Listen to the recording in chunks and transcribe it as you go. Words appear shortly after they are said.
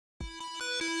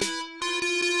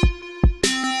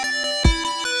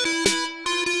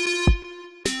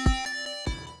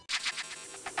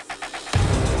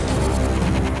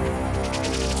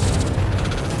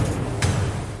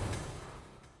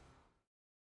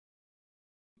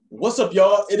What's up,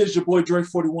 y'all? It is your boy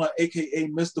Drake41, aka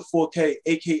Mr. 4K,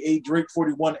 aka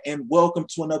Drake41, and welcome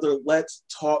to another Let's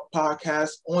Talk podcast.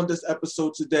 On this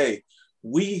episode today,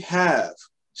 we have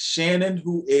Shannon,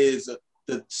 who is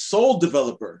the sole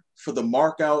developer for the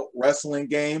MarkOut wrestling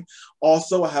game.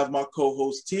 Also, I have my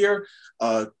co-host here,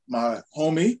 my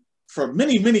homie for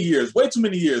many, many years, way too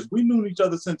many years. We knew each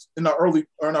other since in our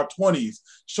 20s.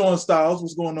 Sean Styles,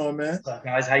 what's going on, man? What's up,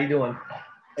 guys? How you doing?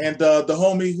 And the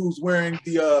homie who's wearing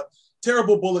the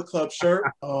terrible Bullet Club shirt,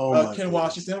 Ken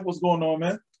Washington. What's going on,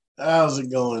 man? How's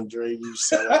it going, Dre? You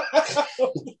said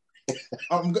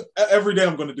every day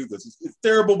I'm going to do this. It's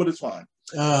terrible, but it's fine.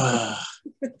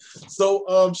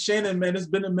 So, Shannon, man, it's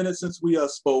been a minute since we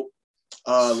spoke.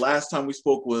 Last time we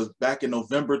spoke was back in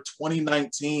November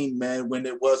 2019, man, when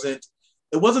it wasn't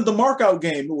the MarkOut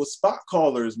game. It was spot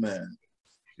callers, man.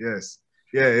 Yes.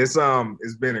 Yeah,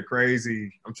 it's been a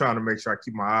crazy, I'm trying to make sure I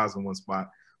keep my eyes on one spot,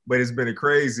 but it's been a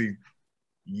crazy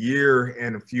year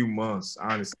and a few months,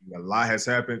 honestly. A lot has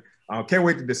happened. Can't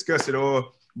wait to discuss it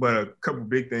all, but a couple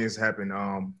big things happened.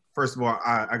 First of all,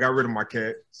 I got rid of my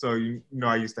cat. So, you know,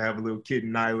 I used to have a little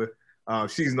kitten, Nyla.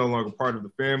 She's no longer part of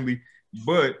the family,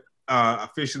 but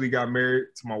officially got married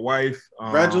to my wife.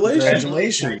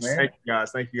 Congratulations, man.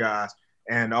 Thank you guys.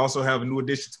 And I also have a new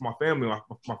addition to my family.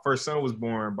 My first son was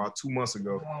born about 2 months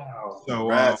ago. Wow. So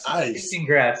nice.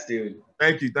 Congrats, dude.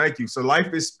 Thank you. So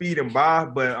life is speeding by,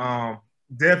 but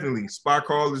definitely Spot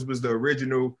Callers was the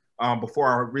original before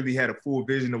I really had a full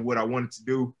vision of what I wanted to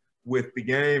do with the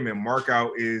game. And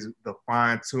MarkOut is the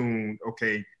fine-tuned,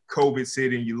 okay, COVID's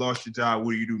hitting, you lost your job,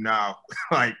 what do you do now?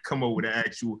 Like come up with an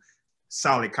actual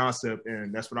solid concept,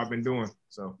 and that's what I've been doing.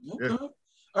 So okay. Yeah.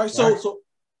 All right, so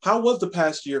how was the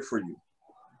past year for you?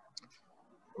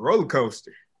 Roller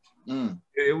coaster.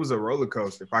 It was a roller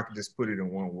coaster, if I could just put it in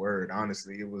one word.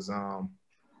 Honestly, it was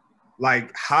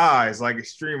like highs, like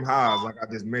extreme highs. Like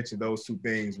I just mentioned, those two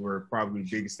things were probably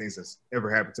the biggest things that's ever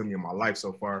happened to me in my life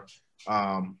so far.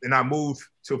 And I moved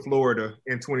to Florida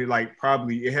in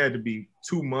probably it had to be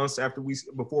 2 months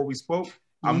before we spoke.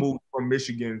 I moved from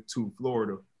Michigan to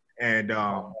Florida, and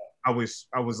I was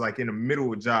like in the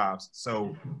middle of jobs.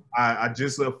 So I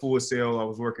just left Full Sail. I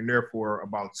was working there for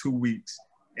about 2 weeks,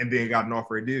 and then got an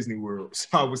offer at Disney World.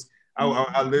 So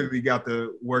I literally got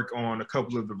to work on a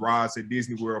couple of the rides at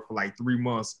Disney World for like 3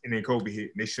 months, and then COVID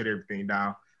hit and they shut everything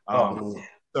down.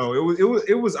 So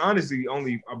it was honestly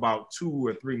only about 2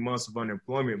 or 3 months of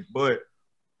unemployment, but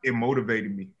it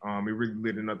motivated me. It really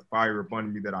lit another fire up under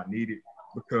me that I needed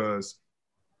because.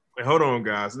 Hold on,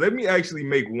 guys. Let me actually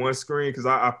make one screen because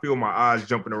I feel my eyes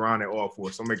jumping around at all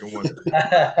four. So I'm making one screen.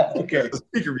 Okay.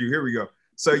 Speaker view. Here we go.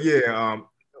 So yeah,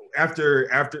 after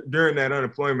during that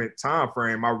unemployment time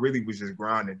frame, I really was just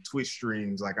grinding Twitch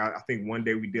streams. Like I think one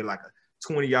day we did like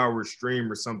a 20-hour stream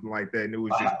or something like that, and it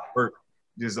was just work,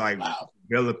 just like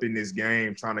developing this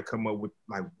game, trying to come up with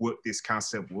like what this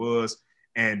concept was.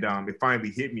 And it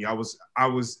finally hit me. I was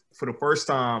for the first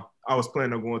time I was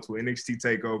planning on going to an NXT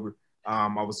takeover.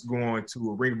 I was going to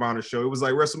a Ring of Honor show. It was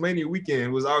like WrestleMania weekend. It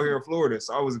was out here in Florida.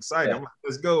 So I was excited. I'm like,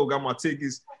 let's go. Got my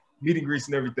tickets, meet and greets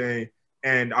and everything.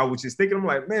 And I was just thinking, I'm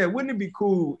like, man, wouldn't it be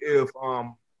cool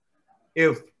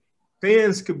if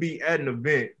fans could be at an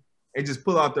event and just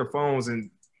pull out their phones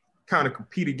and kind of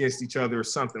compete against each other or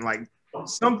something like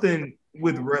something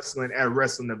with wrestling at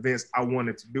wrestling events I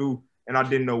wanted to do. And I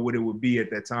didn't know what it would be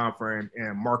at that time frame.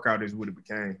 And MarkOut is what it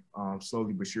became,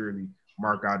 slowly but surely.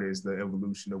 MarkOut is the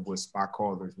evolution of what Spot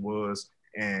Callers was,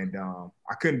 and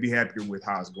I couldn't be happier with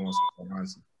how it's going so far,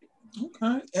 honestly.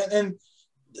 Okay, and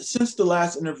since the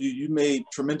last interview, you made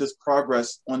tremendous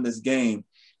progress on this game.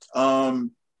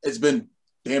 It's been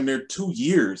damn near 2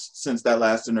 years since that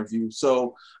last interview.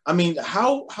 So, I mean,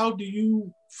 how do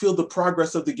you feel the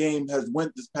progress of the game has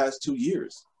went this past 2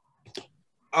 years?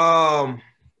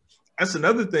 That's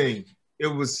another thing.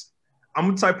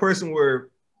 I'm the type of person where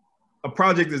a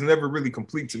project is never really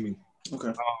complete to me.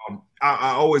 Okay.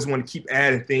 I always want to keep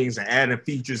adding things and adding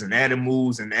features and adding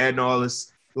moves and adding all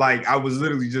this. Like I was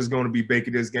literally just going to be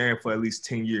baking this game for at least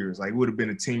 10 years. Like it would have been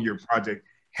a 10-year project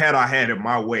had I had it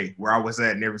my way where I was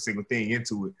adding every single thing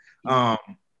into it.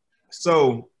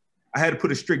 So I had to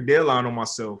put a strict deadline on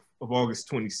myself of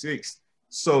August 26th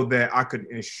so that I could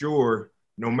ensure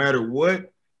no matter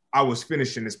what, I was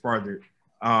finishing this project.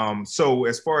 So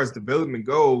as far as development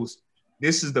goes,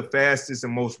 this is the fastest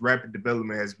and most rapid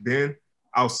development has been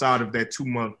outside of that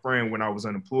 2-month frame when I was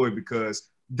unemployed, because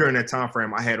during that time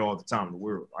frame, I had all the time in the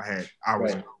world.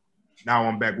 Now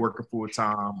I'm back working full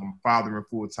time. I'm fathering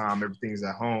full time. Everything's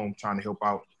at home, trying to help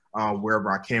out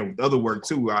wherever I can with other work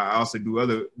too. I also do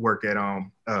other work at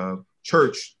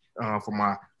church for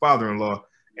my father-in-law.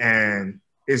 And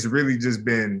it's really just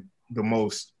been the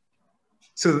most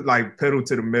to like pedal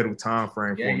to the metal time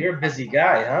frame. Yeah, for me. you're a busy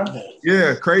guy, huh?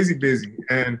 Yeah, crazy busy.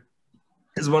 And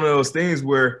it's one of those things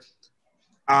where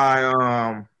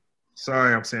sorry,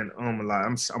 I'm saying a lot.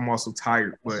 I'm also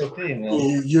tired, but It's okay,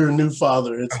 man. You're a new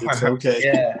father. It's okay.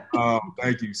 Yeah.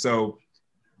 Thank you. So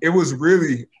it was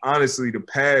really honestly the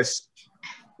past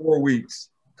 4 weeks.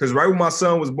 Because right when my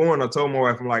son was born, I told my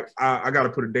wife, I'm like, I got to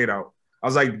put a date out. I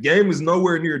was like, the game is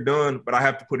nowhere near done, but I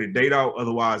have to put a date out.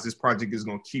 Otherwise, this project is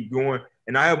going to keep going.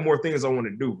 And I have more things I want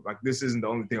to do. Like, this isn't the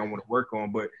only thing I want to work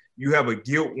on. But you have a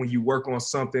guilt when you work on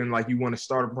something, like you want to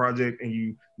start a project and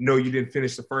you know you didn't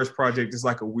finish the first project. It's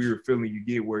like a weird feeling you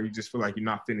get where you just feel like you're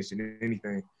not finishing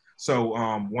anything. So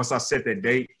once I set that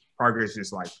date, progress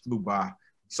just like flew by.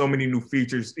 So many new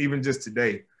features. Even just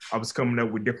today, I was coming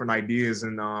up with different ideas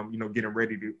and, getting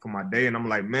ready for my day. And I'm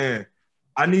like, man,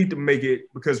 I need to make it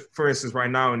because, for instance, right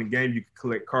now in the game, you can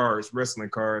collect cards, wrestling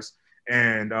cards.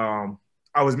 And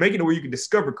I was making it where you can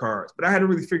discover cards, but I hadn't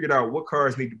really figured out what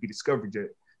cards need to be discovered yet.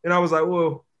 And I was like,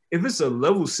 well, if it's a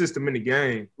level system in the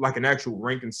game, like an actual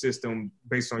ranking system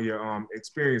based on your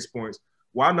experience points,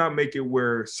 why not make it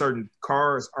where certain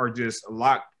cards are just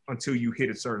locked until you hit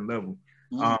a certain level?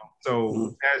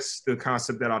 So that's the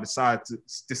concept that I decided,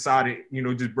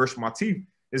 just brush my teeth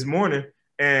this morning,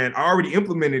 and I already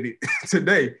implemented it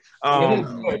today.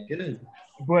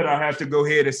 But I have to go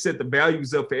ahead and set the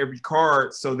values up for every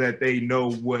card so that they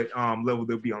know what level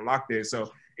they'll be unlocked at.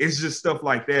 So it's just stuff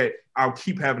like that. I'll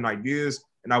keep having ideas,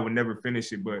 and I would never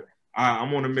finish it. But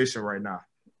I'm on a mission right now.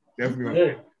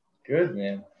 Definitely. Good,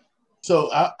 man. So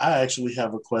I actually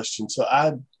have a question. So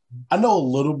I know a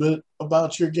little bit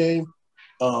about your game.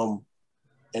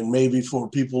 And maybe for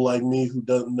people like me who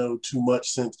doesn't know too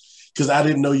much because I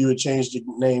didn't know you had changed the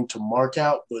name to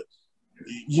MarkOut, but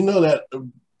you know that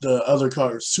the other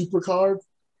card, Super Card.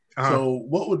 So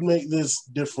what would make this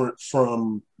different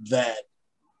from that?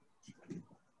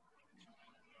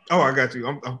 Oh, I got you.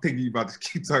 I'm thinking you about to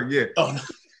keep talking. Yeah. Oh,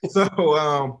 no.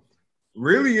 So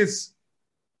really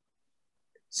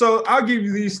so I'll give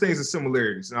you these things as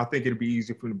similarities, and I think it'd be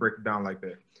easier for me to break it down like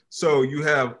that. So you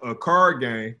have a card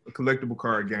game, a collectible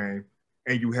card game,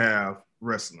 and you have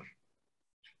wrestling.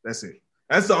 That's it.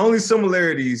 That's the only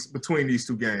similarities between these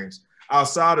two games.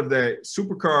 Outside of that,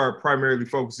 Supercard primarily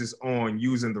focuses on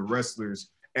using the wrestlers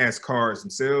as cards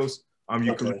themselves. I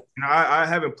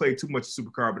haven't played too much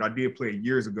Supercard, but I did play it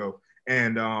years ago.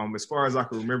 And as far as I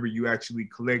can remember, you actually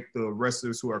collect the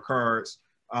wrestlers who are cards,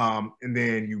 and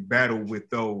then you battle with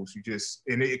those.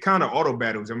 And it kind of auto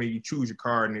battles. I mean, you choose your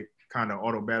card and it kind of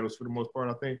auto battles for the most part,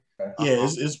 I think. Yeah,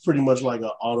 it's pretty much like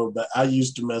an auto battle. I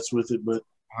used to mess with it, but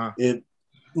it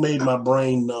made my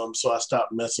brain numb, so I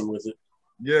stopped messing with it.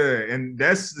 Yeah, and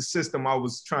that's the system I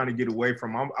was trying to get away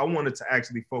from. I wanted to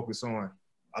actually focus on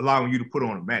allowing you to put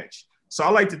on a match. So I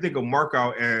like to think of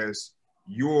MarkOut as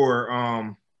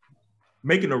you're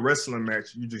making a wrestling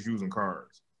match, you're just using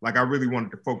cards. Like I really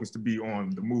wanted the focus to be on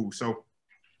the move. So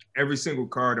every single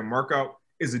card in MarkOut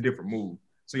is a different move.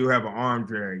 So you'll have an arm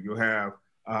drag. You'll have,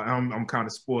 I'm kind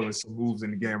of spoiling some moves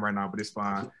in the game right now, but it's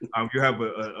fine. You have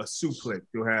a suplex.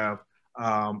 You'll have,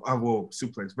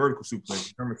 suplex, vertical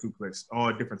suplex, German suplex,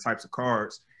 all different types of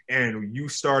cards. And when you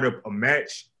start up a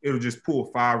match, it'll just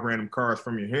pull 5 random cards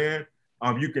from your hand.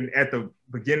 You can, at the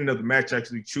beginning of the match,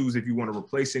 actually choose if you want to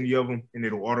replace any of them, and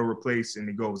it'll auto-replace, and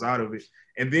it goes out of it.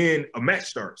 And then a match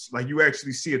starts. Like you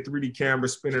actually see a 3D camera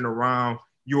spinning around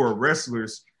your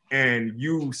wrestlers, and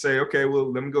you say, okay,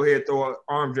 well, let me go ahead and throw an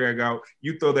arm drag out.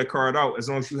 You throw that card out. As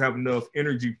long as you have enough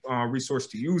energy resource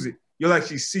to use it, you'll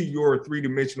actually see your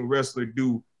 3-dimensional wrestler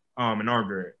do an arm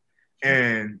drag.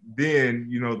 And then,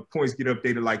 the points get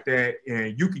updated like that.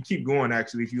 And you can keep going,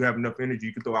 actually. If you have enough energy,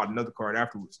 you can throw out another card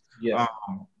afterwards. Yeah.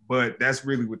 But that's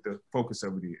really what the focus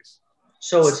of it is.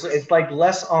 So it's like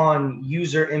less on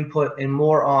user input and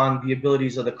more on the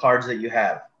abilities of the cards that you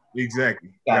have.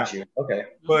 Exactly. Got you. Okay.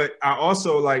 But I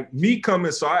also like me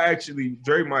coming. So I actually,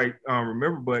 Dre might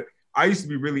remember, but I used to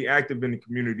be really active in the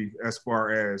community as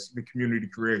far as the community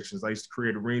creations. I used to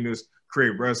create arenas,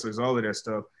 create wrestlers, all of that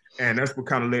stuff. And that's what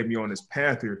kind of led me on this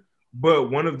path here. But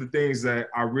one of the things that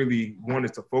I really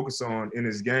wanted to focus on in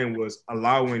this game was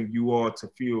allowing you all to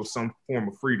feel some form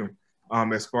of freedom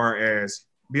as far as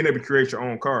being able to create your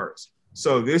own cards.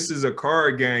 So this is a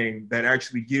card game that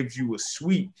actually gives you a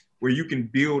suite where you can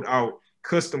build out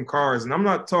custom cards. And I'm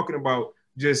not talking about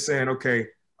just saying, okay,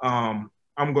 I'm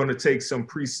going to take some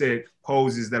preset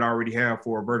poses that I already have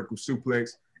for a vertical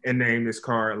suplex and name this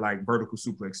card like vertical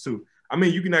suplex 2. I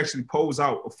mean, you can actually pose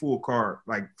out a full card,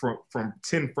 like from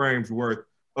 10 frames worth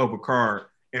of a card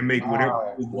and make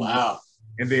whatever. Wow.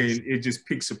 and then it just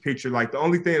picks a picture. Like the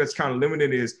only thing that's kind of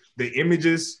limited is the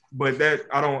images, but that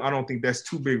I don't think that's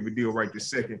too big of a deal right this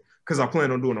second, because I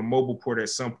plan on doing a mobile port at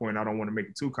some point. I don't want to make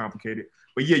it too complicated.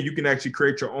 But yeah, you can actually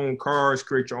create your own cards,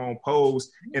 create your own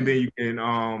pose, and then you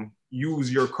can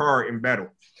use your card in battle.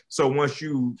 So once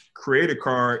you create a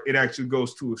card, it actually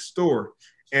goes to a store,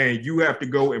 and you have to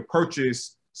go and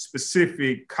purchase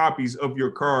specific copies of your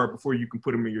card before you can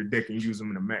put them in your deck and use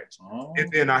them in a match. Oh.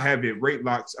 And then I have it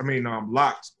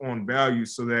locked on value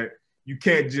so that you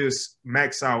can't just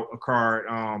max out a card.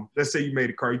 Let's say you made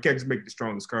a card, you can't just make the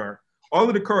strongest card. All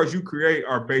of the cards you create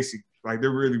are basic, like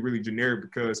they're really, really generic,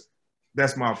 because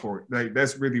that's my fault. Like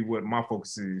that's really what my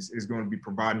focus is going to be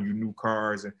providing you new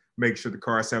cards and make sure the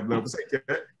cards have levels like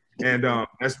that. And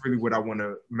that's really what I want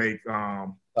to make.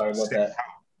 Sorry about that.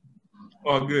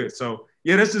 All good. So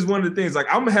yeah, that's just one of the things. Like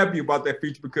I'm happy about that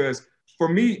feature because for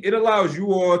me, it allows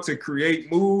you all to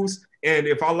create moves. And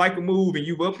if I like a move and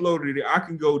you've uploaded it, I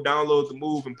can go download the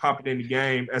move and pop it in the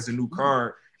game as a new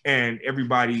card. And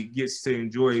everybody gets to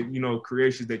enjoy,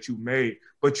 creations that you made.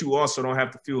 But you also don't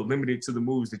have to feel limited to the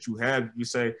moves that you have. You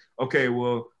say, okay,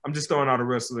 well, I'm just throwing out a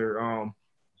wrestler,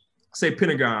 say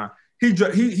Pentagon.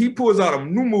 He pulls out a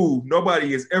new move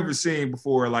nobody has ever seen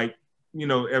before, like,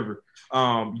 ever.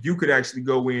 You could actually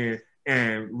go in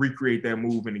and recreate that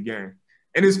move in the game.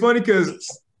 And it's funny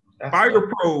because Fire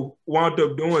Pro wound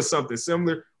up doing something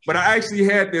similar, but I actually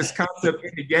had this concept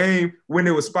in the game when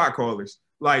there was spot callers.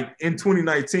 Like in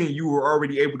 2019, you were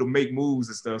already able to make moves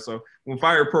and stuff. So when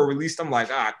Fire Pro released, I'm like,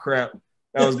 crap.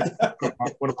 That was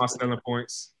one of my selling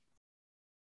points.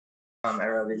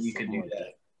 Era that you could do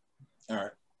that. All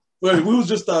right. Well, we was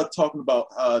just talking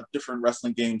about different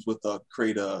wrestling games with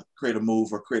create a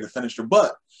move or create a finisher.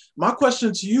 But my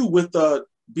question to you with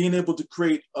being able to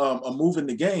create a move in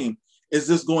the game, is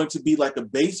this going to be like a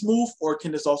base move or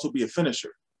can this also be a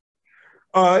finisher?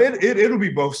 It'll be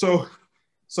both. So,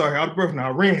 sorry, out of breath now,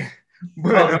 I ran.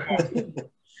 But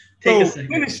so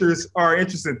finishers are an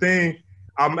interesting thing.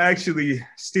 I'm actually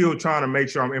still trying to make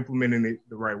sure I'm implementing it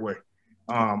the right way.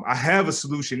 I have a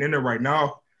solution in there right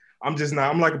now. I'm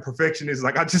like a perfectionist.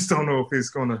 Like, I just don't know if it's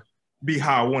going to be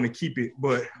how I want to keep it.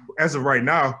 But as of right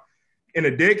now, in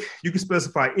a deck, you can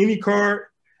specify any card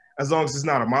as long as it's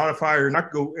not a modifier. And I can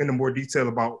go into more detail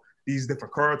about these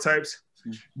different card types.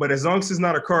 But as long as it's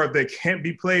not a card that can't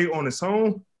be played on its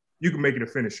own, you can make it a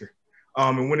finisher.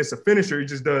 And when it's a finisher, it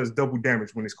just does double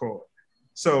damage when it's called.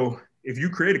 So if you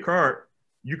create a card,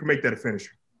 you can make that a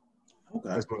finisher.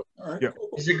 Okay. All right. Yeah.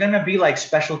 Is it going to be like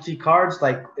specialty cards?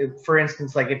 Like, for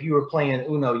instance, like if you were playing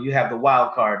Uno, you have the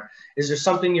wild card. Is there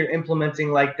something you're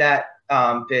implementing like that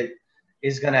that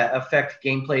is going to affect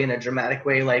gameplay in a dramatic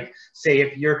way? Like, say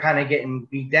if you're kind of getting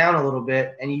beat down a little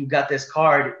bit and you got this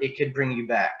card, it could bring you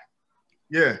back.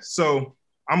 Yeah. So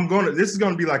this is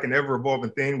going to be like an ever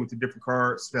evolving thing with the different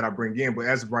cards that I bring in. But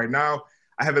as of right now,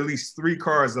 I have at least 3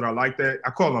 cards that are like that.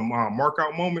 I call them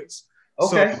MarkOut moments.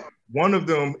 Okay. So one of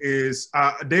them is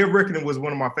Day of Reckoning was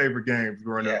one of my favorite games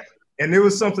growing up. And there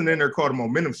was something in there called a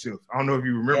momentum shift. I don't know if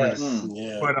you remember this.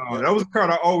 But that was a card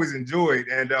I always enjoyed.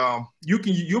 And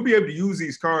you'll be able to use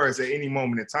these cards at any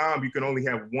moment in time. You can only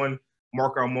have one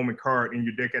MarkOut moment card in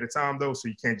your deck at a time, though, so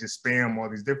you can't just spam all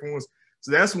these different ones.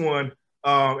 So that's one.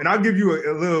 And I'll give you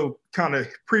a little kind of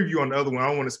preview on the other one. I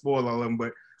don't want to spoil all of them,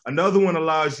 but another one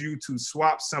allows you to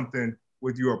swap something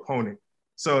with your opponent.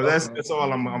 So that's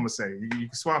all I'm gonna say. You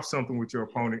can swap something with your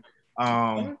opponent.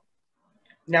 Now,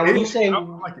 when you say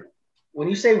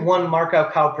one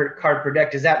MarkOut card per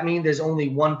deck, does that mean there's only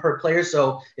one per player?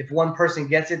 So if one person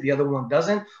gets it, the other one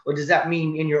doesn't? Or does that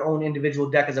mean in your own individual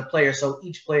deck as a player, so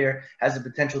each player has the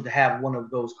potential to have one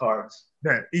of those cards?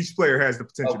 That each player has the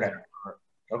potential to have a card.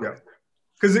 Okay. Yeah.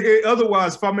 Because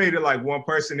otherwise, if I made it like one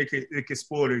person, it could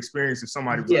spoil the experience if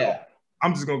somebody was like,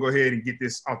 I'm just gonna go ahead and get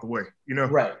this out the way,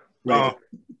 Right.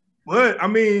 But I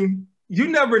mean, you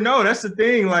never know. That's the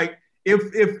thing. Like,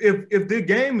 if the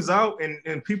game is out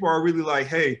and people are really like,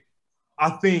 hey, I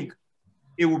think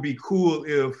it would be cool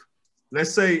if,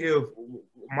 let's say, if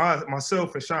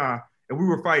myself and Sean, and we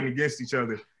were fighting against each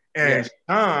other, and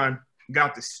Sean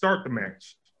got to start the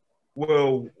match.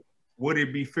 Well, would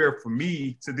it be fair for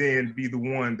me to then be the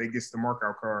one that gets the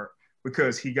MarkOut card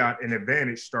because he got an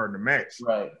advantage starting the match?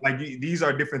 Right. Like, these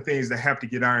are different things that have to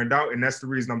get ironed out, and that's the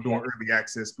reason I'm doing early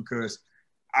access, because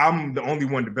I'm the only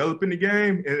one developing the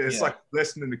game. It's like a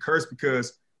blessing and a curse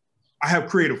because I have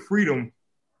creative freedom,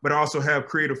 but I also have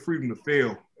creative freedom to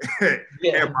fail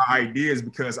at my ideas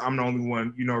because I'm the only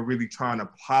one, really trying to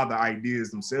apply the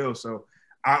ideas themselves. So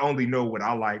I only know what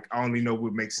I like. I only know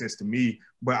what makes sense to me,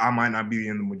 but I might not be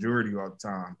in the majority all the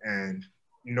time. And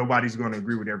nobody's going to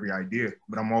agree with every idea,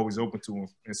 but I'm always open to them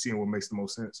and seeing what makes the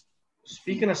most sense.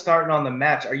 Speaking of starting on the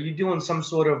match, are you doing some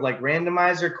sort of like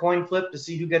randomizer coin flip to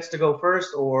see who gets to go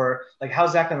first, or like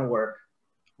how's that going to work?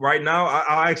 Right now,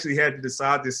 I actually had to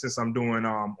decide this since I'm doing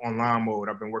online mode.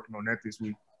 I've been working on that this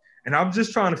week, and I'm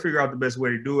just trying to figure out the best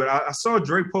way to do it. I saw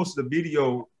Drake posted a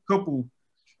video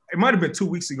it might have been 2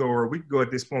 weeks ago or a week ago at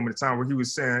this moment in time, where he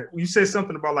was saying, you said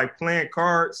something about like playing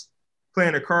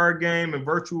a card game in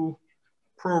virtual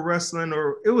pro wrestling,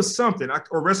 or it was something,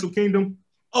 or Wrestle Kingdom.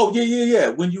 Oh yeah.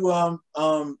 When you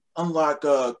unlock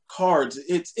cards,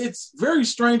 it's very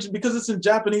strange because it's in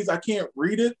Japanese. I can't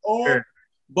read it all, yeah.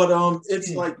 But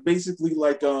it's like basically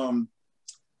like you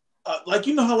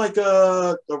know how like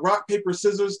the rock paper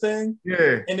scissors thing,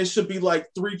 yeah, and it should be like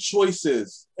 3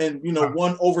 choices, and you know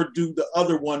one overdo the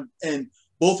other one, and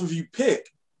both of you pick,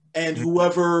 and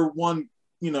whoever one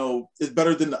you know is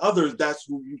better than the others, that's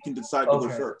who you can decide to go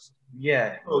first.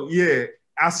 Yeah. Oh yeah.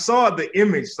 I saw the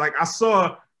image, like I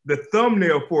saw the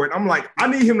thumbnail for it. I'm like, I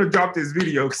need him to drop this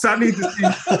video because I need to see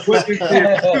what this is.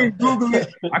 I couldn't Google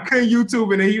it, I couldn't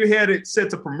YouTube, and then he had it set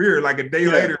to premiere like a day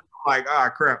later. I'm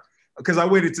like, crap. Because I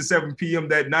waited to 7 p.m.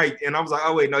 that night, and I was like,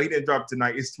 oh wait, no, he didn't drop it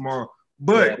tonight. It's tomorrow.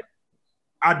 But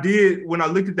I did, when I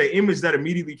looked at the image that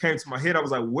immediately came to my head, I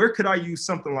was like, where could I use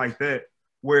something like that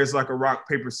where it's like a rock,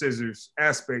 paper, scissors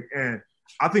aspect? And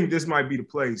I think this might be the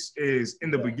place, is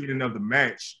in the beginning of the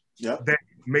match. Yeah, that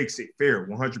makes it fair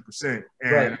 100%.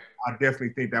 And I definitely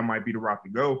think that might be the route to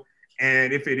go.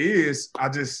 And if it is, I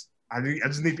just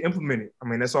need to implement it. I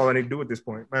mean, that's all I need to do at this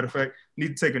point. Matter of fact,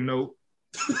 need to take a note.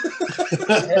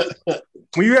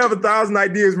 When you have 1,000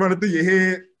 ideas running through your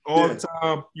head all the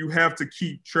time, you have to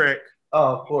keep track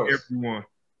of course. Everyone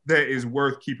that is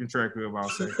worth keeping track of, I'll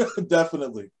say.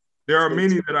 Definitely. There are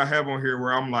many that I have on here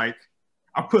where I'm like,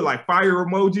 I put like fire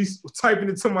emojis, typing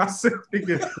it to myself,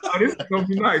 thinking, oh, this is going to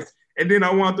be nice. And then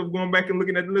I wound up going back and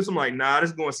looking at the list. I'm like, nah,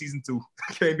 this is going season 2.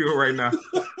 I can't do it right now.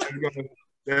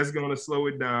 That's going to slow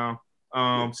it down.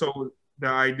 So the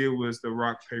idea was the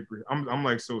rock, paper. I'm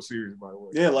like so serious, by the way.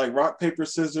 Yeah, like rock, paper,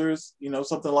 scissors, you know,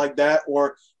 something like that.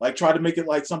 Or like try to make it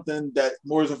like something that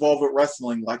more is involved with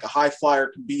wrestling. Like a high flyer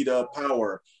could beat a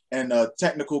power, and a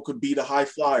technical could beat a high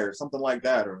flyer, something like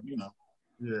that. Or, you know.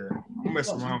 Yeah, I'm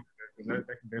messing around with that.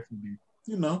 That can definitely be.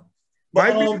 You know.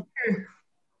 But,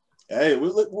 hey,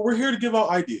 we're here to give out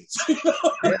ideas.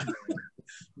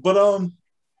 But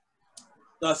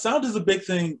sound is a big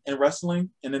thing in wrestling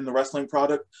and in the wrestling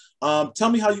product. Tell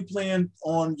me how you plan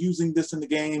on using this in the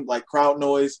game, like crowd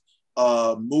noise,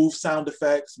 move sound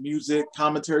effects, music,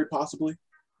 commentary, possibly.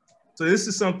 So this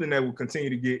is something that will continue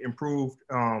to get improved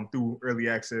through early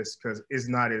access, because it's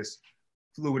not as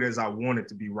fluid as I want it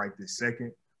to be right this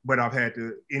second. But I've had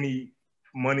to, any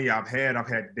money I've had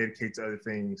to dedicate to other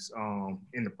things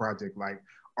in the project, like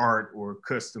art or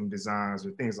custom designs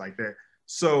or things like that.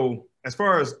 So as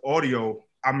far as audio,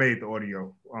 I made the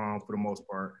audio for the most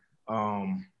part.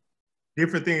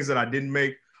 Different things that I didn't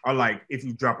make are like if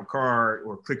you drop a card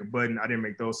or click a button, I didn't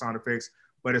make those sound effects.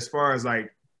 But as far as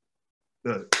like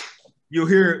you'll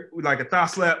hear like a thigh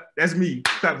slap, that's me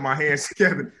clapping my hands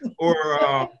together.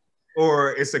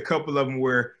 Or it's a couple of them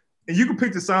where, and you can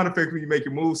pick the sound effect when you make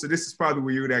your move. So this is probably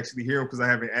where you would actually hear them, because I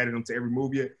haven't added them to every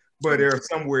move yet. But there are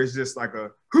some where it's just like a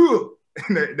hoo.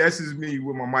 And that's just me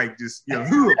with my mic just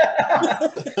hoo.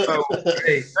 So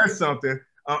hey, that's something.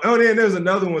 Then there's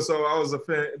another one. So I was a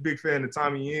big fan of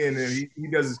Tommy Yen, and he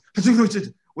does this,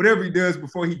 whatever he does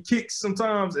before he kicks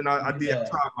sometimes. And I did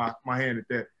try my hand at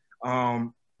that.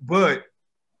 But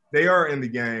they are in the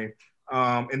game.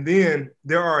 And then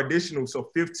there are additional,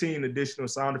 so 15 additional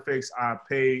sound effects I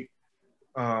paid,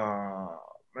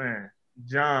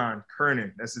 John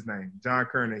Kernan, that's his name, John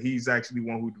Kernan. He's actually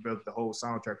one who developed the whole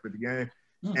soundtrack for the game.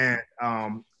 And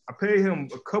I paid him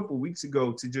a couple weeks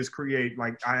ago to just create,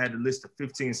 like, I had a list of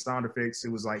 15 sound effects.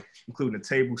 It was like including a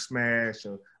table smash,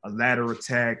 a ladder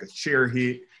attack, a chair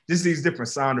hit, just these different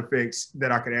sound effects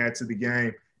that I could add to the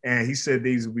game. And he said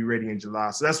these will be ready in July.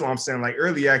 So that's what I'm saying. Like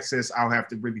early access, I'll have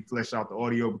to really flesh out the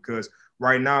audio, because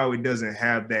right now it doesn't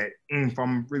have that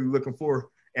I'm really looking for.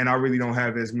 And I really don't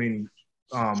have as many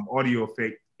audio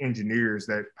effect engineers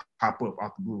that pop up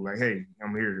out the blue. Like, hey,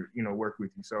 I'm here to, work with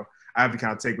you. So I have to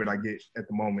kind of take what I get at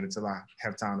the moment until I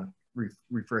have time to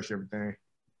refresh everything.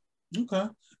 Okay.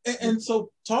 And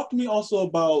so talk to me also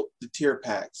about the tier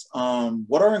packs.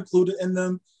 What are included in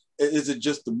them? Is it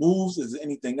just the moves? Is it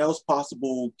anything else?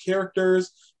 Possible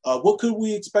characters? What could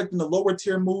we expect in the lower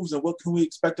tier moves, and what can we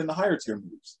expect in the higher tier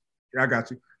moves? Yeah, I got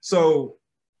you. So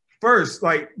first,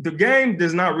 like, the game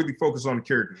does not really focus on the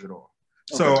characters at all.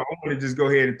 So I want to just go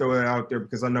ahead and throw that out there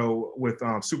because I know with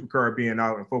Supercard being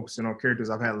out and focusing on characters,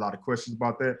 I've had a lot of questions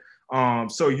about that.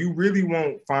 So you really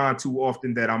won't find too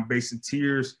often that I'm basing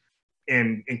tiers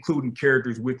and including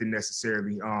characters with it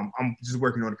necessarily. I'm just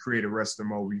working on a creative wrestler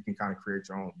mode where you can kind of create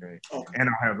your own thing. Okay. And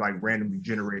I'll have like randomly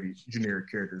generated generic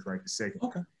characters right this second.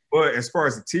 Okay. But as far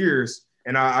as the tiers,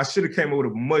 and I should have came up with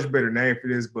a much better name for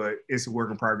this, but it's a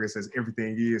work in progress as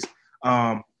everything is.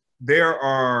 There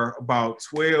are about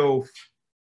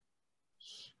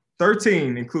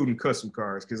 13, including custom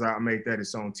cards, because I made that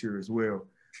its own tier as well.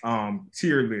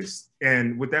 Tier list.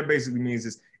 And what that basically means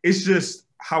is it's just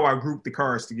how I group the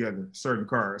cards together, certain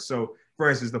cards. So for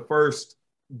instance, the first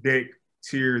deck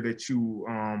tier that you,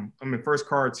 first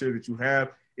card tier that you have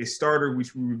is starter,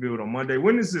 which we revealed on Monday.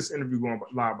 When is this interview going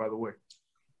live, by the way?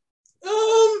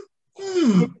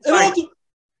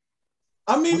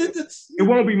 It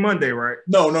won't be Monday, right?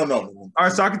 No. All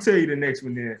right, so I can tell you the next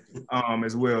one then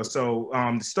as well. So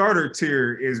the starter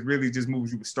tier is really just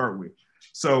moves you would start with.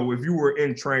 So if you were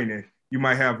in training, you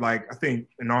might have like, I think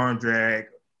an arm drag,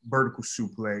 vertical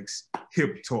suplex,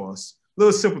 hip toss,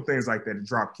 little simple things like that, a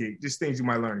drop kick, just things you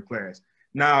might learn in class.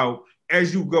 Now,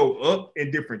 as you go up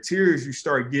in different tiers, you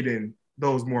start getting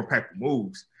those more impactful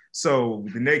moves. So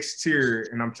the next tier,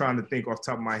 and I'm trying to think off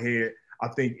the top of my head, I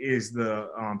think is the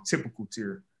typical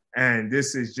tier. And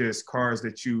this is just cards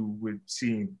that you would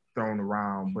see thrown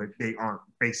around, but they aren't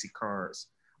basic cards.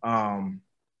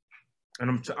 And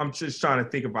I'm just trying to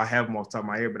think if I have them off the top of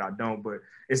my head, but I don't. But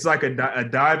it's like a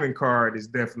diving card is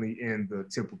definitely in the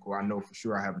typical. I know for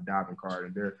sure I have a diving card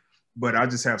in there, but I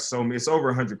just have so many. It's over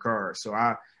 100 cards. So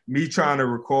me trying to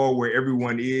recall where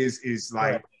everyone is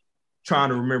like trying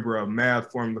to remember a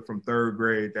math formula from 3rd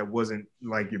grade that wasn't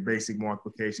like your basic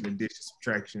multiplication, addition,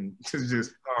 subtraction. It's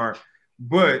just hard.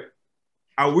 But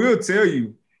I will tell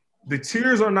you, the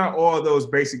tiers are not all those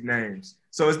basic names.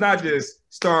 So it's not just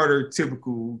starter,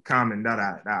 typical, common,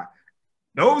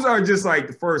 Those are just like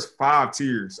the first 5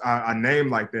 tiers I named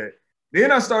like that.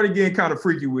 Then I started getting kind of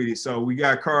freaky with it. So we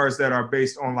got cards that are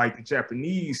based on like the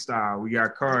Japanese style. We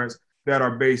got cards that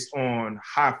are based on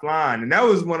high flying. And that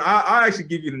was when I actually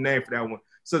give you the name for that one.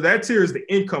 So that tier is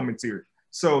the incoming tier.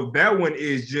 So that one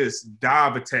is just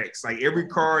dive attacks. Like every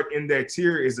card in that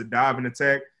tier is a diving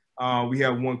attack. We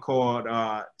have one called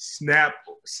snap,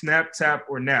 tap,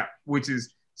 or nap, which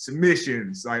is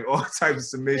submissions, like all types of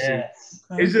submissions. Yes.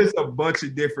 It's just a bunch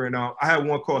of different. I have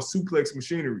one called suplex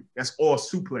machinery. That's all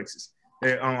suplexes.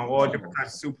 All different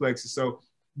types of suplexes. So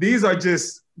these are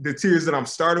just the tiers that I'm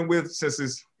starting with, since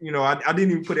it's, I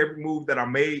didn't even put every move that I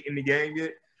made in the game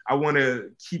yet. I want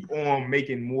to keep on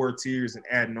making more tiers and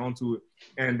adding on to it.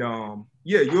 And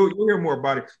you'll hear more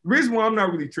about it. The reason why I'm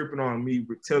not really tripping on me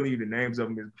with telling you the names of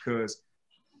them is because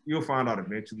you'll find out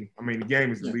eventually. I mean, the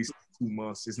game is released in 2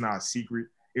 months. It's not a secret.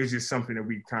 It's just something that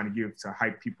we kind of give to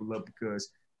hype people up because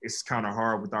it's kind of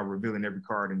hard without revealing every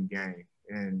card in the game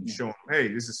and showing, hey,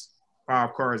 this is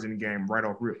 5 cards in the game right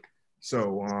off rip.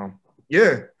 So,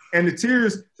 and the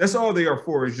tiers, that's all they are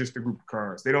for, is just a group of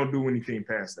cards. They don't do anything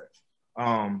past that.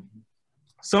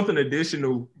 Something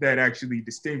additional that actually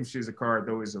distinguishes a card,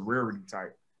 though, is a rarity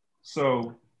type.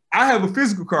 So I have a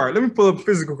physical card. Let me pull up a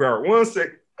physical card. 1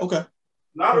 second. Okay.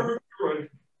 Not a review running.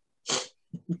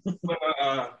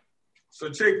 But, so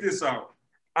check this out.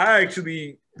 I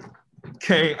actually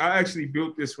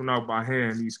built this one out by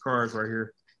hand, these cards right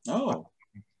here. Oh,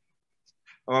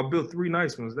 I built 3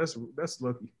 nice ones. That's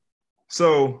lucky.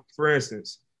 So, for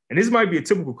instance, and this might be a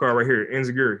typical card right here,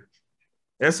 Enziguri.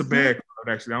 That's a bad card,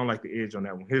 actually. I don't like the edge on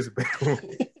that one. Here's a bad one.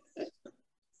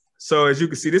 So, as you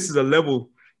can see, this is a level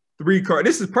 3 card.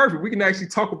 This is perfect. We can actually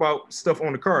talk about stuff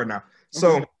on the card now.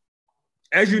 So,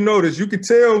 as you notice, you can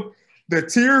tell the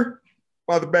tier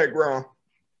by the background.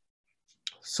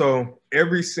 So,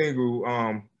 every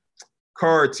single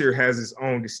card tier has its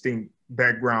own distinct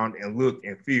background and look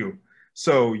and feel.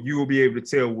 So you will be able to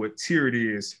tell what tier it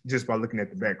is just by looking at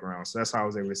the background. So that's how I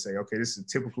was able to say, okay, this is a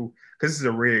typical, because this is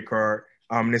a red card.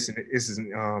 This is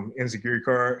an Enziguri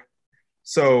card.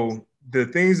 So the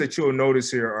things that you'll notice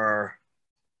here are,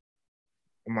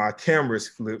 my camera's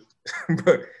flipped,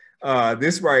 but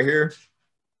this right here,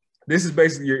 this is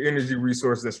basically your energy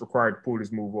resource that's required to pull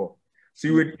this move off. So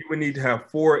you would need to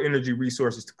have 4 energy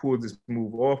resources to pull this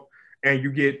move off. And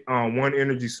you get 1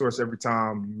 energy source every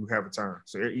time you have a turn.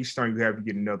 So each turn you have to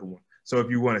get another one. So if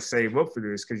you want to save up for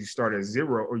this, because you start at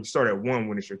 0 or you start at 1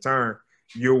 when it's your turn,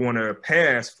 you'll want to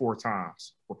pass 4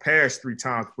 times or pass 3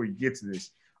 times before you get to this.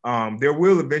 There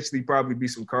will eventually probably be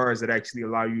some cards that actually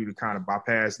allow you to kind of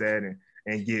bypass that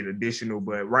and get additional.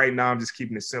 But right now, I'm just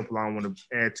keeping it simple. I don't want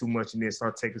to add too much and then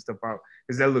start taking stuff out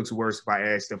because that looks worse if I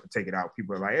add stuff and take it out.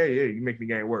 People are like, hey, you make the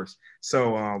game worse.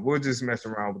 So we'll just mess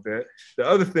around with that. The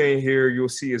other thing here you'll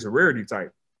see is a rarity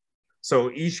type.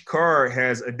 So each card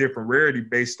has a different rarity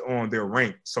based on their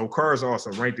rank. So cards are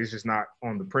also ranked. It's just not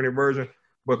on the printed version,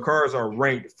 but cards are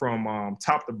ranked from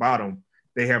top to bottom.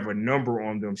 They have a number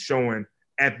on them showing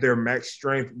at their max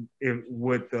strength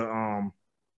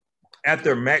at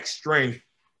their max strength.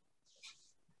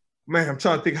 Man, I'm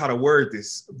trying to think how to word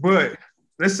this, but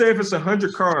let's say if it's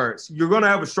 100 cards, you're going to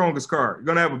have a strongest card. You're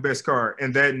going to have a best card,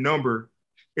 and that number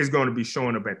is going to be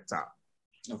showing up at the top.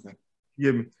 Okay.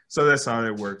 Yeah, so that's how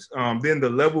that works. Then the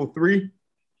level 3,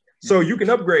 so you can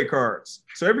upgrade cards.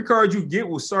 So every card you get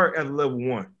will start at level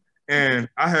 1. And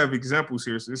I have examples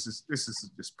here. So this is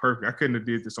just perfect. I couldn't have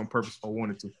did this on purpose if I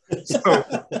wanted to. So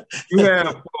you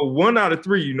have 1 out of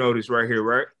 3, you notice right here,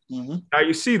 right? Mm-hmm. Now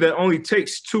you see that only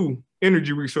takes 2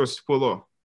 energy resources to pull off.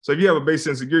 So if you have a base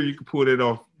sense of gear, you can pull it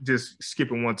off just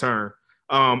skipping 1 turn.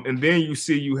 And then you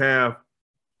see you have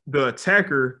the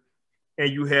attacker, and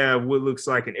you have what looks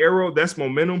like an arrow. That's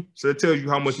momentum. So it tells you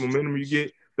how much momentum you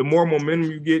get. The more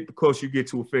momentum you get, the closer you get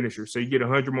to a finisher. So you get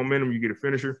 100 momentum, you get a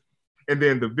finisher. And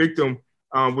then the victim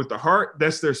with the heart,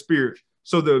 that's their spirit.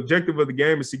 So the objective of the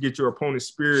game is to get your opponent's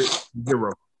spirit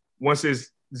 0. Once it's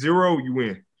 0, you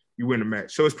win. You win the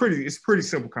match. So it's pretty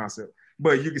simple concept.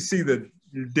 But you can see the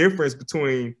difference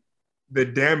between the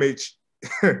damage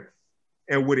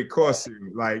and what it costs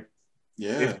you. Like,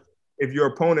 yeah, if your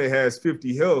opponent has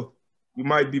 50 health, you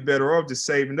might be better off just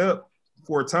saving up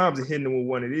 4 times and hitting them with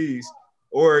one of these.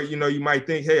 Or, you might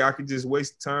think, hey, I could just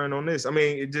waste a turn on this. I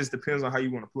mean, it just depends on how you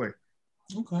want to play.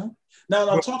 Okay.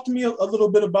 Now talk to me a little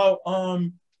bit about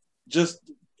just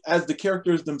as the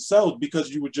characters themselves, because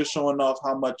you were just showing off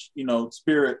how much,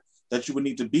 spirit that you would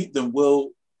need to beat them.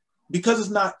 Because it's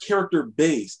not character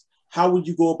based, how would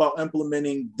you go about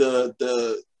implementing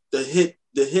the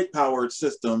hit power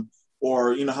system?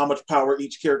 Or how much power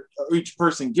each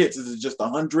person gets? Is it just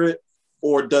 100,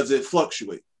 or does it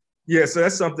fluctuate? Yeah, so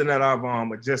that's something that I've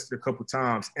adjusted a couple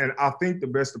times, and I think the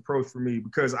best approach for me,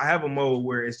 because I have a mode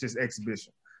where it's just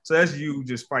exhibition. So that's you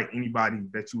just fight anybody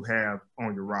that you have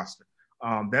on your roster.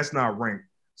 That's not ranked.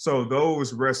 So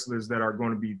those wrestlers that are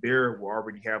going to be there will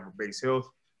already have a base health.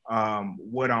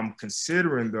 What I'm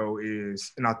considering though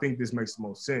is, and I think this makes the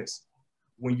most sense,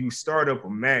 when you start up a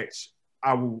match,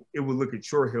 it will look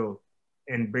at your health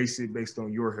and base it based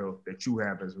on your health that you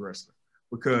have as a wrestler,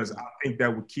 because I think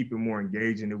that would keep it more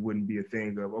engaging. It wouldn't be a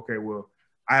thing of, okay, well,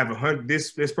 I have 100.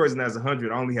 This person has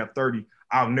 100. I only have 30.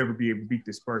 I'll never be able to beat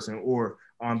this person. Or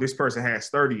this person has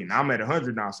 30 and I'm at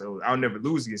 100 now, so I'll never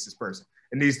lose against this person.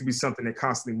 It needs to be something that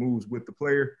constantly moves with the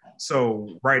player.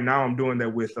 So right now I'm doing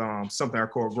that with something I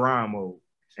call grind mode.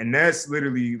 And that's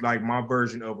literally like my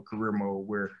version of a career mode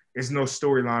where there's no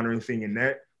storyline or anything in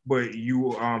that, but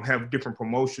you have different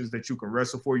promotions that you can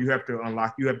wrestle for. You have to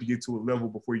unlock, you have to get to a level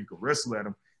before you can wrestle at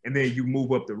them. And then you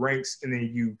move up the ranks and then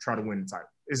you try to win the title.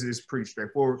 It's pretty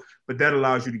straightforward, but that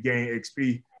allows you to gain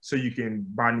XP so you can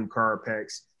buy new card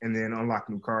packs and then unlock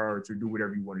new cards or do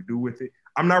whatever you want to do with it.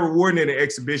 I'm not rewarding it in an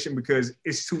exhibition because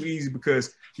it's too easy,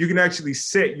 because you can actually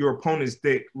set your opponent's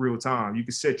deck real time. You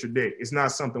can set your deck. It's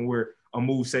not something where a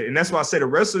move set, and that's why I say the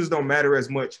wrestlers don't matter as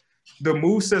much. The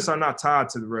move sets are not tied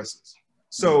to the wrestlers.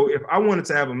 So if I wanted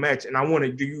to have a match and I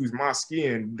wanted to use my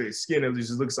skin, the skin that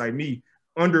just looks like me,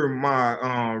 under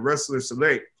my wrestler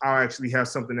select, I'll actually have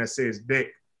something that says deck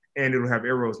and it'll have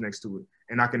arrows next to it.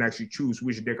 And I can actually choose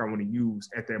which deck I want to use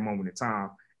at that moment in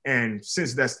time. And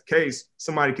since that's the case,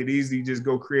 somebody could easily just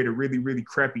go create a really, really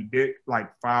crappy deck,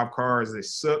 like 5 cards that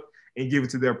suck, and give it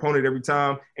to their opponent every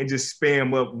time and just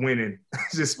spam up winning.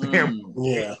 Just spam.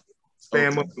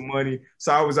 Spam up the money.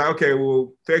 So I was like, okay,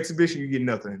 well, for exhibition, you get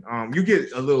nothing. You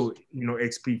get a little,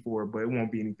 XP for it, but it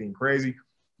won't be anything crazy.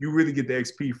 You really get the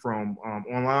XP from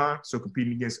online, so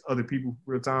competing against other people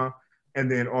real time, and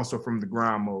then also from the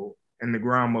grind mode. And the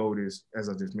grind mode is, as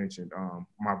I just mentioned,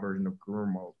 my version of career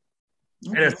mode.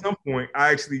 Okay. And at some point,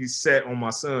 I actually sat on my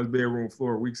son's bedroom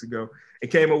floor weeks ago and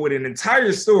came up with an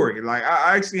entire story. Like,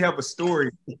 I actually have a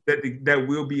story that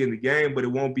will be in the game, but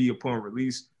it won't be upon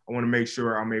release. I want to make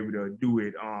sure I'm able to do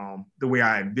it the way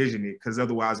I envision it, because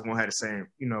otherwise I won't have the same,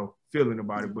 feeling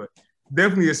about it. But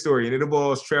definitely a story, and it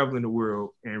involves traveling the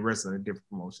world and wrestling in different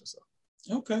promotions.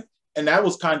 So. Okay. And that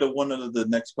was kind of one of the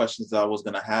next questions that I was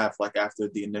going to have, like after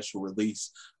the initial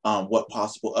release, what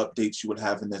possible updates you would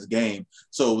have in this game.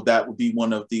 So that would be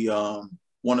one of the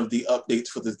updates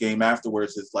for this game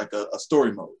afterwards. Is like a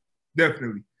story mode.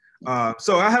 Definitely.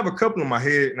 So I have a couple in my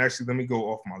head, and actually let me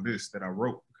go off my list that I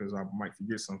wrote because I might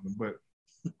forget something. But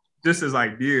just as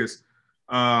ideas.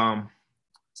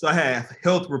 So I have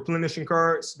health replenishing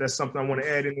cards. That's something I want to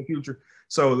add in the future.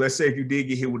 So let's say if you did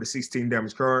get hit with a 16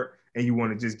 damage card and you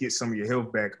want to just get some of your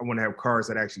health back, I want to have cards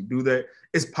that actually do that.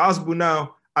 It's possible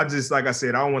now. I just, like I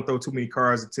said, I don't want to throw too many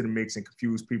cards into the mix and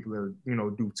confuse people or,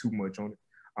 do too much on it.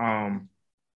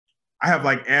 I have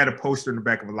like add a poster in the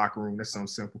back of a locker room. That's something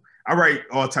simple. I write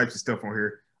all types of stuff on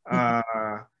here.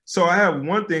 So I have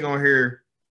one thing on here.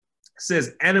 It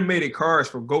says animated cards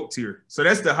for GOAT tier. So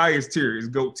that's the highest tier is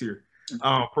GOAT tier.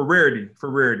 For rarity,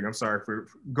 I'm sorry, for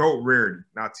GOAT rarity,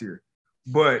 not tier.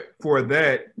 But for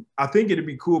that, I think it'd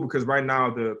be cool because right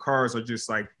now the cards are just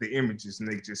like the images and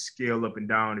they just scale up and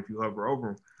down if you hover over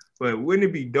them. But wouldn't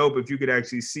it be dope if you could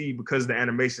actually see, because the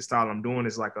animation style I'm doing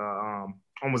is like a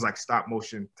almost like stop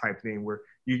motion type thing where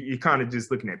you're kind of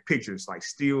just looking at pictures like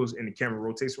stills and the camera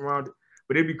rotates around it.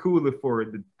 But it'd be cool if for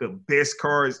the best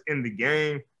cards in the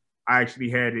game, I actually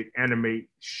had it animate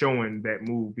showing that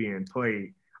move being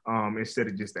played. Instead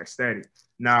of just that static.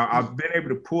 Now, I've been able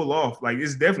to pull off, like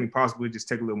it's definitely possible to just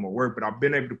take a little more work, but I've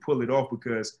been able to pull it off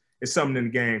because it's something in the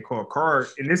game called card.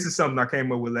 And this is something I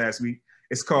came up with last week.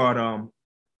 It's called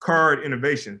card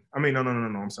innovation. No,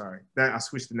 I'm sorry. I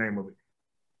switched the name of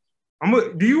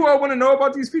it. Do you all want to know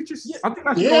about these features? Yeah. I think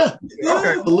I should. Yeah,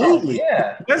 Okay. absolutely.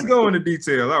 Yeah. Let's go into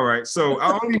detail. All right. So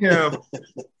I only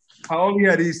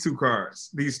have these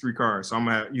these three cards.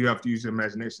 So you have to use your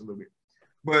imagination a little bit.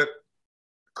 But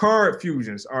card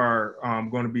fusions are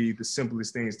going to be the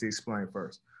simplest things to explain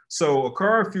first. So a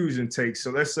card fusion takes, so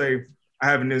let's say I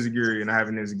have an Enziguri and I have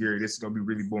an Enziguri. This is going to be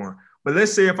really boring. But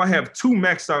let's say if I have two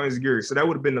maxed out Enziguri, so that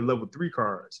would have been the level 3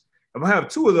 cards. If I have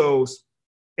two of those,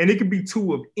 and it could be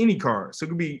two of any card. So it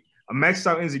could be a maxed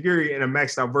out Enziguri and a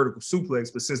maxed out vertical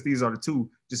suplex. But since these are the two,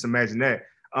 just imagine that.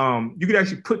 You could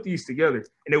actually put these together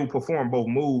and they will perform both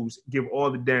moves, give all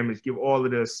the damage, give all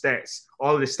of the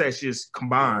stats just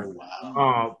combined. Oh,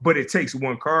 wow. But it takes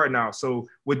one card now. So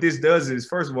what this does is,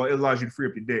 first of all, it allows you to free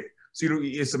up your deck. So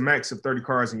it's a max of 30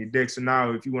 cards in your deck. So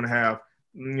now if you want to have,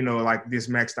 like this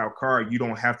maxed out card, you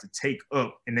don't have to take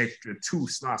up an extra 2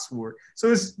 slots for it.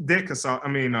 So it's deck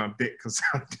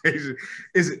consolidation.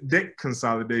 It's deck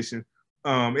consolidation.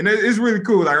 And it's really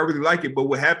cool. Like I really like it. But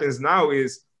what happens now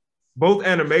is both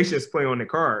animations play on the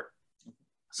card.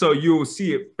 So you'll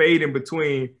see it fade in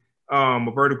between a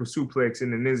vertical suplex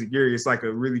and an Enziguri. It's like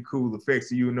a really cool effect.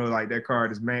 So like that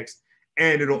card is maxed.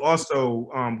 And it'll also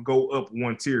go up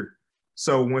one tier.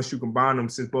 So once you combine them,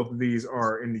 since both of these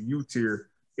are in the U tier,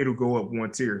 it'll go up one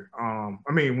tier.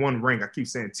 One rank. I keep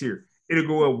saying tier. It'll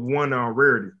go up one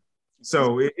rarity.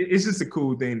 So it's just a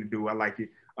cool thing to do. I like it.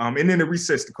 And then it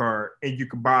resets the card and you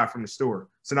can buy it from the store.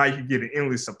 So now you can get an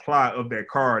endless supply of that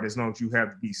card as long as you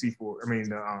have the VC for it.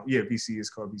 VC is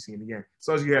called VC in the game. As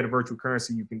long as you have the virtual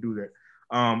currency, you can do that.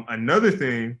 Another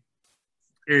thing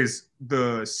is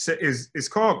it's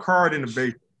called card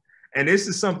innovation. And this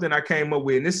is something I came up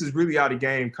with. And this is really how the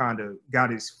game kind of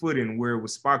got its footing where it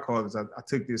was spot callers. I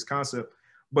took this concept.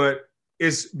 But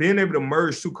it's being able to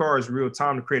merge two cards real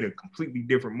time to create a completely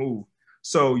different move.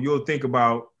 So you'll think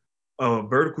about a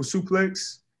vertical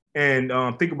suplex and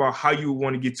think about how you would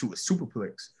want to get to a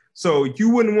superplex. So you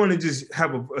wouldn't want to just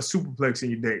have a superplex in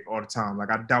your deck all the time.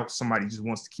 Like I doubt somebody just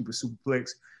wants to keep a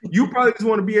superplex. You probably just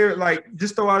want to be able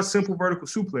just throw out a simple vertical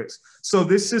suplex. So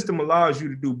this system allows you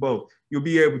to do both. You'll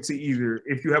be able to either,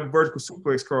 if you have a vertical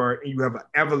suplex card and you have an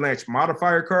avalanche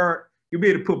modifier card, you'll be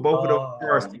able to put both of those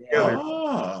cards together.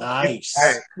 Oh, nice.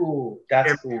 That's cool.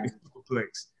 That's cool.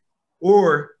 Superplex.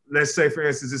 Or let's say, for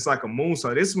instance, it's like a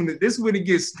moonsault. This is when it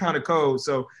gets kind of cold.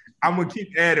 So I'm gonna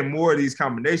keep adding more of these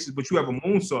combinations. But you have a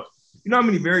moonsault. You know how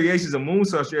many variations of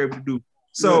moonsaults you're able to do.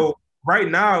 So right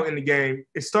now in the game,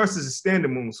 it starts as a standard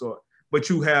moonsault, but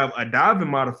you have a diving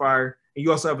modifier and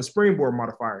you also have a springboard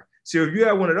modifier. So if you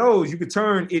have one of those, you could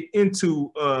turn it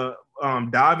into a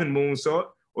diving moonsault,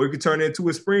 or you could turn it into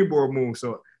a springboard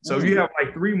moonsault. So if you have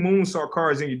like 3 moonsault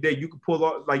cards in your deck, you can pull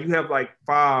off, you have like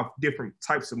 5 different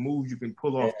types of moves you can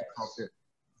pull off.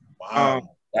 Wow.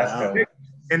 That's good.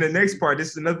 And the next part, this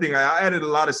is another thing. I added a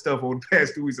lot of stuff over the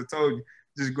past 2 weeks. I told you,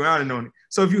 just grounding on it.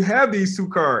 So if you have these 2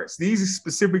 cards, these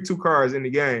specific 2 cards in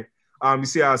the game, you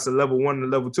see how it's a level 1 and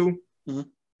a level 2? Mm-hmm.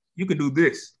 You can do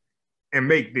this and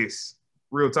make this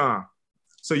real time.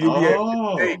 So you'll be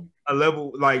able to take a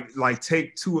level, like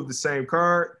take 2 of the same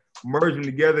card, merge them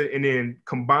together, and then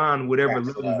combine whatever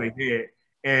levels they had.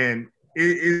 And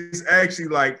it is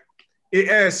actually it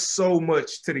adds so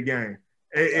much to the game.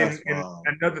 And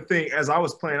another thing, as I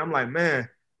was playing, I'm like, man,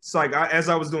 it's like as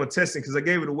I was doing testing, because I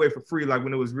gave it away for free, like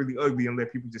when it was really ugly, and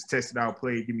let people just test it out,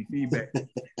 play it, give me feedback.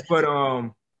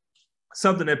 But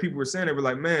something that people were saying. They were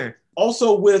like, man.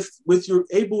 Also, with you're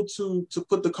able to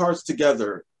put the cards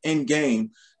together in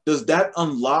game, does that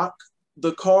unlock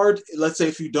the card? Let's say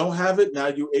if you don't have it, now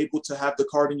you're able to have the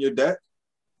card in your deck?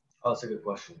 Oh, that's a good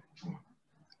question.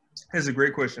 That's a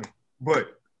great question.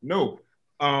 But no.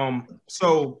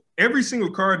 So every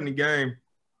single card in the game,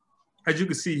 as you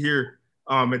can see here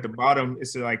at the bottom,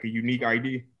 it's like a unique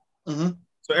ID. Mm-hmm.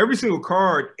 So every single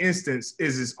card instance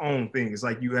is its own thing. It's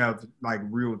like you have like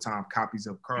real-time copies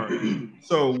of cards.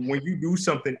 So when you do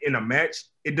something in a match,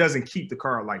 it doesn't keep the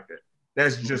card like that.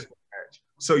 That's just for the match.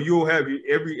 So you'll have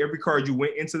every card you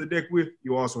went into the deck with,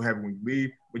 you also have it when you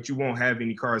leave, but you won't have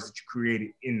any cards that you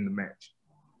created in the match.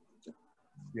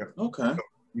 Yeah. Okay. So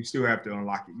you still have to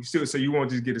unlock it. So you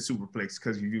won't just get a superplex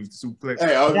because you used the superplex. Hey,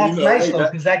 that's nice though,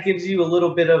 because that gives you a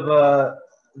little bit of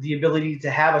the ability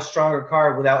to have a stronger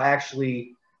card without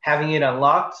actually having it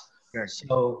unlocked. Exactly.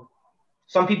 So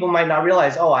some people might not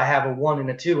realize, oh, I have a 1 and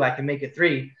a 2, I can make a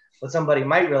 3, but somebody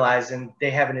might realize and they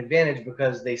have an advantage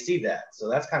because they see that. So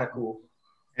that's kind of cool.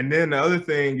 And then the other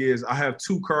thing is I have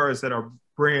 2 cards that are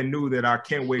brand new that I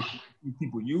can't wait for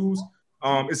people use.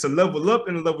 It's a level up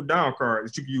and a level down card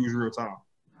that you can use real time.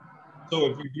 So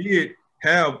if you did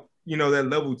have, that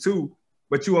level 2,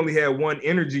 but you only had 1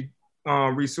 energy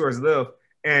resource left,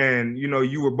 and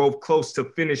you were both close to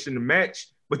finishing the match,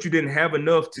 but you didn't have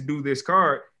enough to do this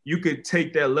card, you could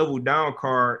take that level down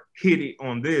card, hit it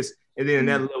on this, and then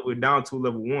that level down to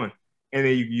level 1, and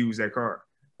then you can use that card.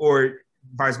 Or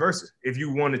vice versa. If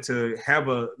you wanted to have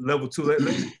a level 2, let's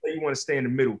say you want to stay in the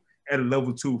middle at a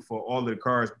level 2 for all of the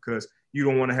cards because you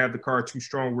don't want to have the card too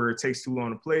strong where it takes too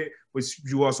long to play it, but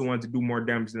you also want to do more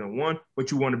damage than a 1, but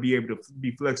you want to be able to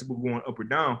be flexible going up or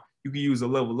down. You can use a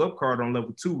level up card on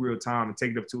level 2 real time and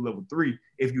take it up to level 3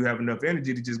 if you have enough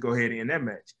energy to just go ahead and end that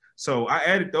match. So I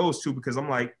added those 2 because I'm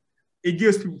like, it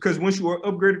gives people, because once you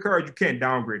upgrade the card, you can't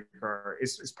downgrade the card.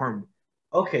 It's permanent.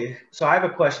 Okay, so I have a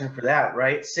question for that,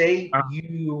 right? Say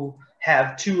you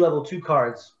have 2 level 2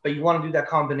 cards, but you want to do that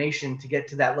combination to get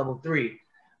to that level 3.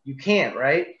 You can't,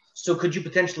 right? So could you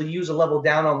potentially use a level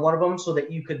down on one of them so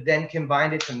that you could then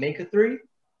combine it to make a 3?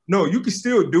 No, you can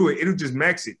still do it. It'll just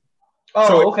max it. Oh,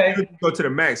 so okay. Go to the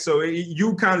max. So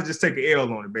you kind of just take an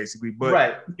L on it, basically. But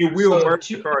right. It will so merge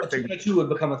the card. A 2 would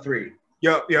become a 3.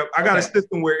 Yep. I got a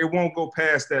system where it won't go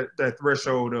past that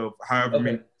threshold of however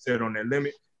many set on that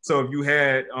limit. So if you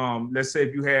had, let's say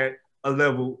if you had a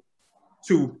level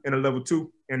 2 and a level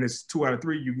 2, and it's 2 out of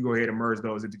 3, you can go ahead and merge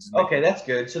those. Okay, that's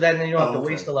good. So then you don't have to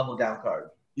waste a level down card.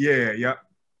 Yeah.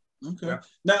 Okay. Yeah.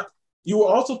 Now, you were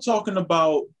also talking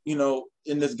about,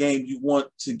 in this game, you want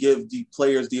to give the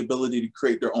players the ability to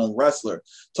create their own wrestler.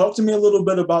 Talk to me a little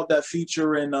bit about that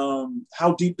feature and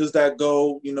how deep does that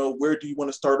go? Where do you want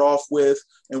to start off with,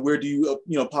 and where do you,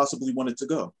 possibly want it to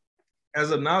go? As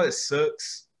of now, it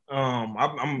sucks.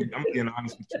 I'm being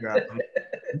honest with you guys.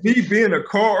 Me being a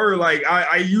caller, like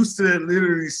I used to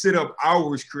literally sit up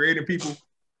hours creating people.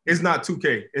 It's not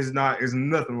 2K. It's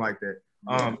nothing like that.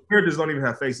 Characters don't even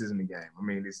have faces in the game. I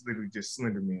mean, it's literally just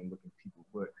Slender Man looking people.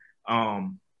 But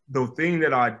the thing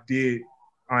that I did,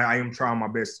 I am trying my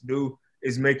best to do,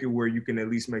 is make it where you can at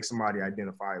least make somebody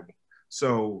identifiable.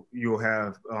 So you'll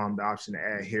have the option to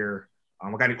add hair. I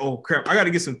got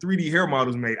to get some 3D hair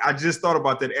models made. I just thought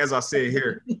about that as I said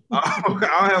here. I'll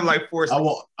have like 4.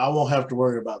 I won't have to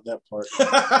worry about that part.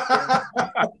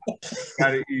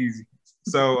 Got it easy.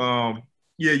 So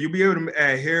you'll be able to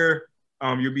add hair.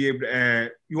 You'll be able to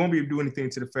add. You won't be able to do anything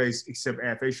to the face except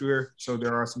add facial hair. So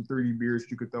there are some 3D beards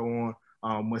you could throw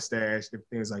on, mustache,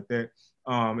 different things like that.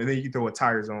 And then you can throw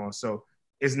attires on. So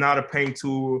it's not a paint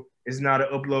tool. It's not an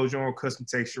upload your own custom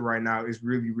texture right now. It's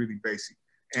really, really basic.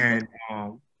 And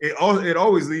it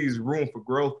always leaves room for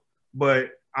growth,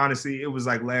 but honestly, it was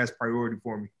like last priority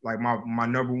for me, like my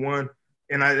number one.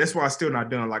 And that's why I'm still not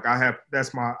done. Like I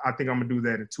think I'm gonna do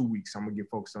that in 2 weeks. I'm gonna get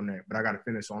focused on that. But I got to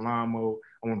finish online mode.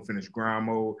 I want to finish grind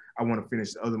mode. I want to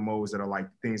finish the other modes that are like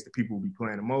things that people will be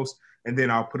playing the most. And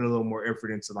then I'll put a little more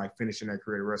effort into like finishing that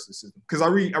creative wrestling system. Because I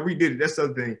redid it. That's the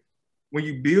other thing. When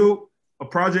you build a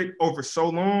project over so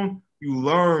long, you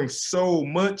learn so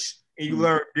much. And you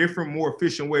learn different, more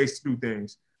efficient ways to do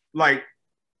things. Like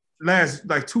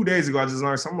 2 days ago, I just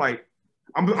learned something. Like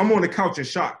I'm on the couch in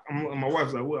shock. My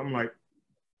wife's like, "What?" I'm like,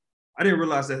 I didn't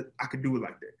realize that I could do it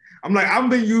like that. I'm like, I've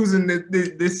been using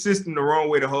this system the wrong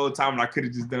way the whole time, and I could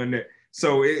have just done that.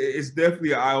 So it's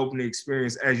definitely an eye-opening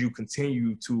experience as you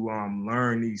continue to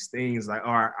learn these things. Like,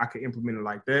 all right, I can implement it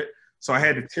like that. So I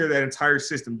had to tear that entire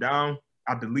system down.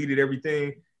 I deleted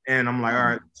everything. And I'm like, all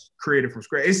right, create it from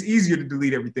scratch. It's easier to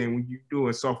delete everything when you're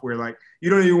doing software. Like,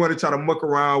 you don't even want to try to muck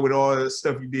around with all the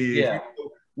stuff you did. Yeah. You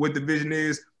know what the vision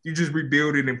is, you just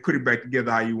rebuild it and put it back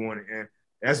together how you want it. And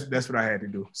that's what I had to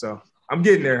do. So I'm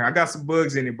getting there. I got some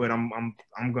bugs in it, but I'm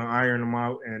gonna iron them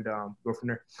out and go from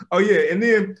there. Oh yeah, and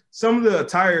then some of the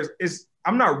attires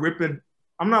I'm not ripping.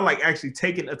 I'm not like actually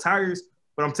taking attires,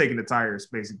 but I'm taking the tires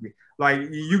basically. Like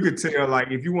you could tell, like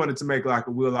if you wanted to make like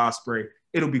a Will Ospreay,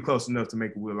 it'll be close enough to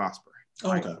make a Will Ospreay.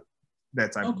 Like, okay.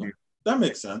 That type of deal. That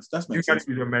makes sense. You got to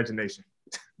use your imagination.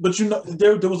 But you know,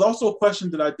 there was also a question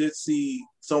that I did see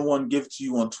someone give to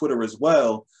you on Twitter as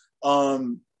well.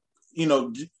 You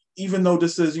know, even though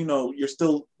this is, you know, you're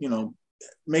still, you know,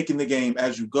 making the game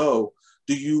as you go,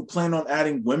 do you plan on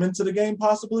adding women to the game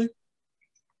possibly?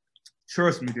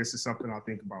 Trust me, this is something I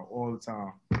think about all the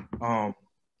time.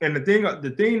 And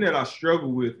the thing that I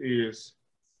struggle with is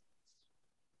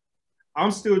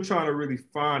I'm still trying to really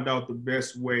find out the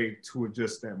best way to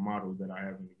adjust that model that I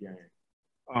have in the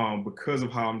game because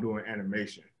of how I'm doing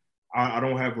animation. I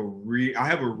don't have a rig. I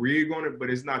have a rig on it, but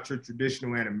it's not your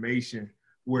traditional animation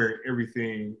where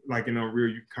everything, like in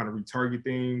Unreal, you kind of retarget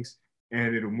things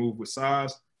and it'll move with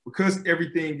size. Because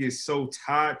everything is so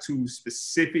tied to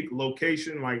specific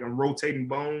location, like I'm rotating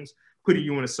bones, putting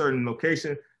you in a certain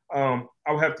location, I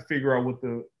would have to figure out what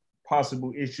the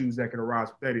possible issues that could arise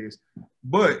with that is.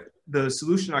 But the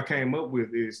solution I came up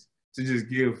with is to just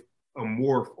give a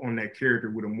morph on that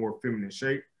character with a more feminine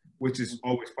shape, which is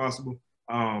always possible.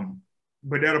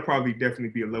 But that'll probably definitely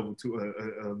be a level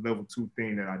 2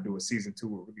 thing that I do, a season 2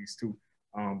 or release 2.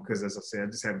 Because as I said, I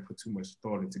just haven't put too much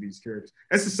thought into these characters.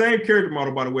 That's the same character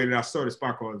model, by the way, that I started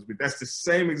Spot Callers with. That's the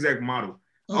same exact model.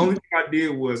 The only thing I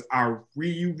did was I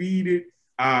re-UV'd it,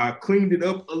 I cleaned it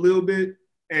up a little bit,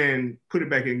 and put it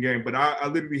back in game. But I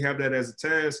literally have that as a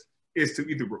task, is to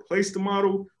either replace the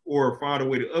model or find a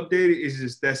way to update it. It's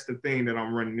just that's the thing that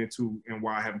I'm running into, and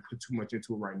why I haven't put too much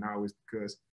into it right now is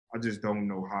because I just don't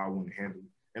know how I want to handle it.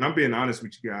 And I'm being honest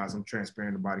with you guys. I'm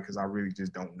transparent about it because I really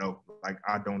just don't know. Like,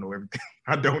 I don't know everything.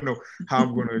 I don't know how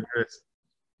I'm going to address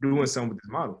doing something with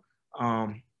this model.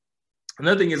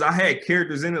 Another thing is I had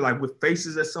characters in it, like with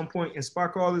faces at some point in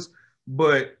Spot Callers.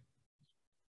 But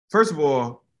first of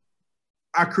all,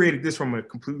 I created this from a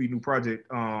completely new project.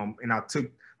 And I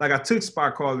took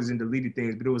Spot Callers and deleted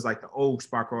things, but it was like the old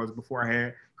Spot Callers before I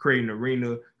had created an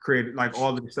arena, created like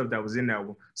all of the stuff that was in that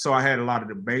one. So I had a lot of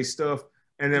the base stuff.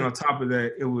 And then on top of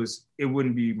that, it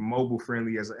wouldn't be mobile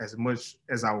friendly as much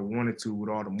as I would want it to with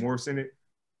all the morphs in it.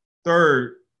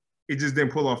 Third, it just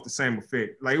didn't pull off the same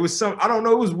effect. Like it was I don't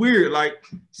know, it was weird. Like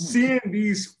seeing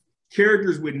these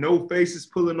characters with no faces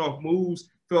pulling off moves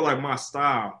felt like my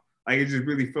style. Like it just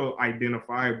really felt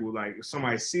identifiable. Like if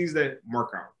somebody sees that,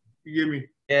 MarkOut. You get me?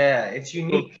 Yeah, it's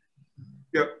unique.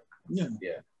 Yep. Yeah.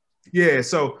 Yeah.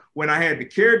 So when I had the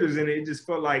characters in it, it just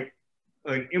felt like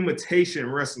an imitation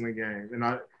wrestling game. And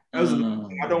I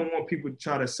don't want people to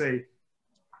try to say,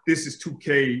 this is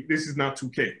 2K, this is not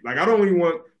 2K. Like, I don't even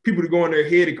want people to go in their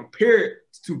head and compare it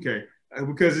to 2K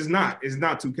because it's not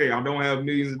 2K. I don't have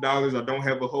millions of dollars. I don't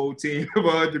have a whole team of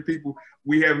 100 people.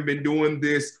 We haven't been doing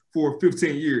this for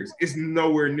 15 years. It's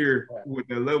nowhere near what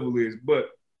the level is. But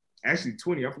actually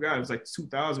 20, I forgot. It was like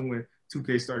 2000 when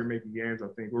 2K started making games, I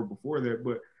think, or before that.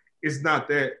 But it's not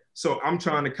that. So I'm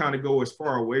trying to kind of go as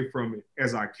far away from it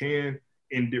as I can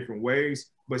in different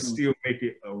ways, but still make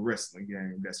it a wrestling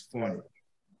game that's funny.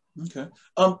 Okay.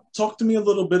 Talk to me a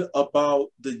little bit about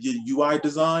the UI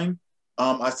design.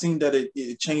 I seen that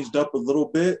it changed up a little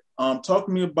bit. Talk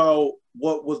to me about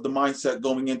what was the mindset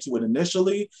going into it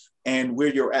initially and where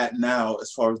you're at now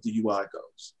as far as the UI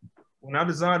goes. When I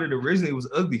designed it originally, it was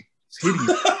ugly. It's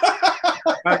hideous.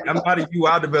 I'm not a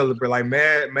UI developer. Like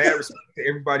mad respect to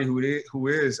everybody who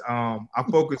is. I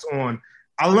focus on.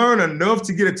 I learned enough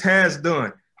to get a task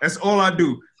done. That's all I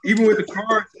do. Even with the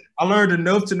cards, I learned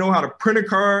enough to know how to print a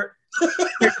card,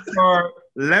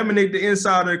 laminate the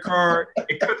inside of the card,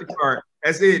 and cut the card.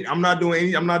 That's it. I'm not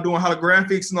doing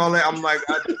holographics and all that. I'm like,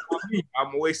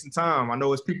 I'm wasting time. I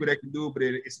know it's people that can do it, but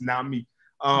it's not me.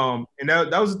 And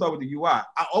that was the thought with the UI.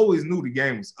 I always knew the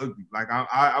game was ugly. Like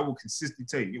I will consistently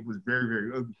tell you, it was very,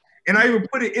 very ugly. And I even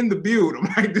put it in the build. I'm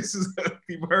like, this is an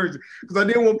ugly version. Because I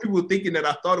didn't want people thinking that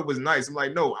I thought it was nice. I'm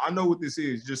like, no, I know what this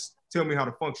is. Just tell me how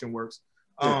the function works.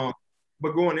 Yeah.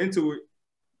 But going into it,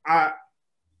 I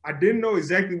didn't know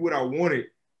exactly what I wanted,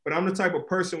 but I'm the type of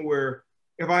person where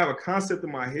if I have a concept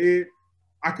in my head,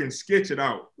 I can sketch it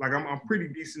out. Like I'm pretty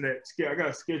decent at sketch. I got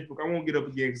a sketchbook. I won't get up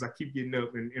again because I keep getting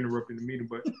up and interrupting the meeting.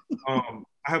 But I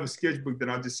have a sketchbook that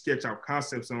I just sketch out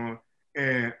concepts on.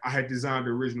 And I had designed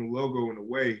the original logo in a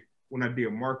way when I did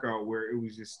MarkOut where it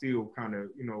was just still kind of,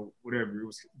 whatever. It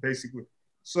was basically.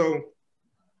 So,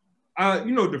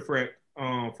 Defrag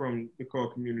from the call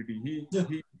community,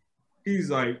 he's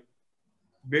like,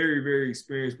 very, very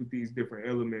experienced with these different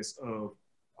elements of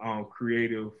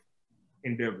creative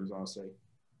endeavors, I'll say.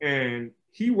 And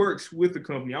he works with the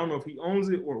company. I don't know if he owns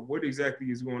it or what exactly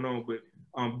is going on, but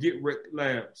Get Rec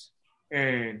Labs.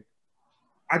 And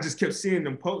I just kept seeing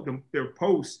them their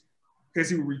posts because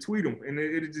he would retweet them, and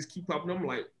it'd just keep popping up. I'm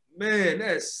like, man,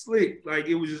 that's slick. Like,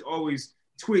 it was just always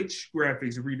Twitch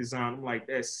graphics redesigned. I'm like,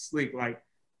 that's slick. Like,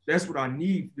 that's what I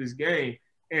need for this game.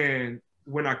 And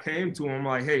when I came to him, I'm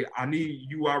like, hey, I need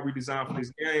UI redesign for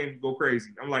this game. Go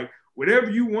crazy. I'm like, whatever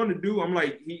you want to do. I'm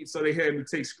like, so they had me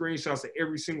take screenshots of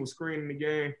every single screen in the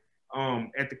game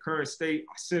at the current state.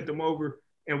 I sent them over,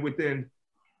 and within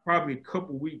probably a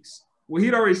couple weeks, well,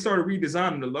 he'd already started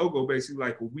redesigning the logo basically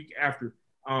like a week after.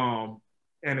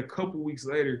 And a couple weeks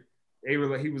later, he was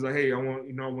like, hey, I want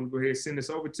to go ahead and send this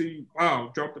over to you.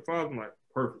 Wow, drop the files. I'm like,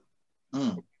 perfect.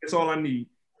 That's all I need.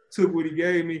 Took what he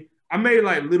gave me. I made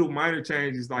like little minor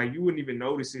changes, like you wouldn't even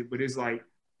notice it, but it's like,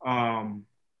 I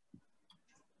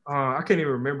can't even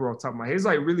remember off the top of my head. It's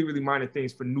like really, really minor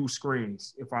things for new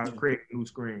screens. If I create a new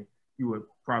screen, you would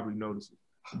probably notice it.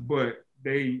 But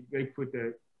they put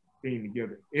that thing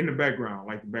together in the background,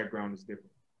 like the background is different.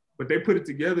 But they put it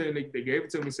together and they gave it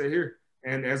to me and said, here.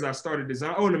 And as I started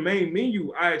designing, the main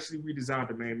menu, I actually redesigned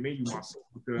the main menu myself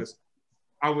because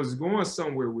I was going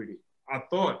somewhere with it. I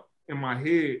thought in my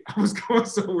head I was going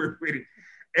somewhere with it.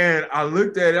 And I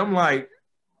looked at it, I'm like,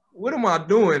 what am I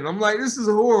doing? I'm like, this is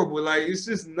horrible. Like, it's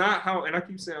just not how, and I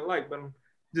keep saying like, but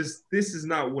this is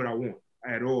not what I want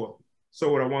at all.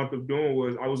 So what I wound up doing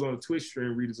was I was on a Twitch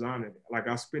stream redesigning it. Like,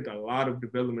 I spent a lot of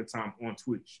development time on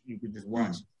Twitch. You could just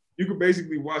watch. You could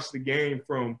basically watch the game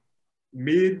from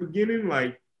beginning.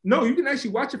 Like, no, you can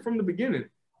actually watch it from the beginning.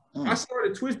 I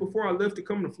started Twitch before I left to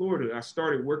come to Florida. I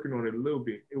started working on it a little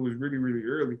bit. It was really, really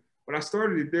early. But I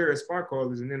started it there at Spot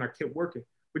Callers, and then I kept working.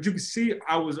 But you can see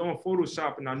I was on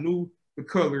Photoshop, and I knew the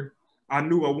color. I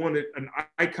knew I wanted an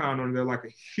icon on there, like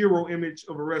a hero image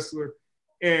of a wrestler.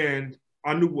 And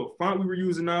I knew what font we were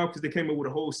using now because they came up with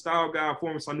a whole style guide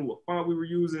for me. So I knew what font we were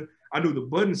using. I knew the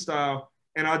button style.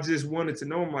 And I just wanted to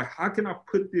know, I'm like, how can I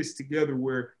put this together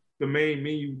where the main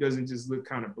menu doesn't just look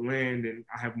kind of bland and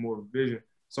I have more of a vision?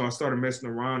 So I started messing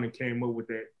around and came up with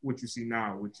that, what you see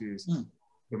now, which is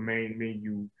the main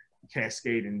menu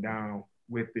cascading down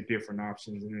with the different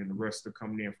options, and then the rest are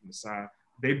coming in from the side.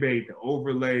 They made the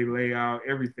overlay, layout,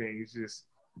 everything.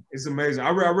 It's amazing.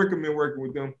 I recommend working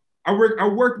with them. I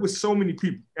worked with so many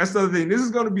people. That's the other thing. This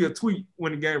is going to be a tweet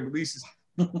when the game releases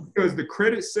because the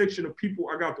credit section of people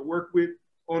I got to work with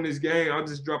on this game, I'll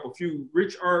just drop a few.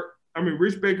 Rich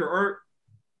Baker Art,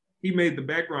 he made the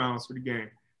backgrounds for the game.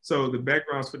 So the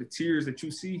backgrounds for the tiers that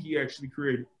you see, he actually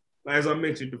created. As I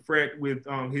mentioned, Defract with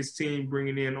his team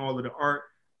bringing in all of the art.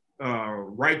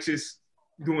 Righteous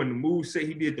doing the move set.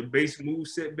 He did the base move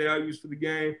set values for the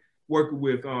game. Working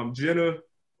with Gina,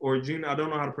 I don't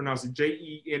know how to pronounce it,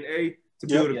 Jena, to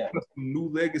build a custom new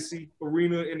legacy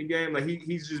arena in the game. Like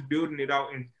he's just building it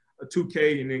out in a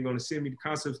 2K and then going to send me the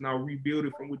concepts and I'll rebuild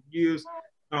it from what he gives.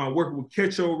 Working with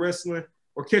Ketcho Wrestling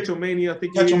or Ketcho Mania, I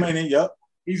think. Ketcho Mania, yep.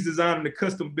 He's designing the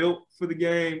custom built for the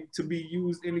game to be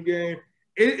used in the game.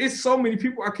 It's so many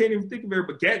people I can't even think of it,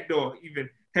 but Gatdog even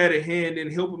had a hand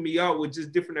in helping me out with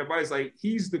just different advice. Like,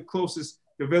 he's the closest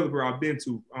developer I've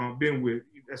been with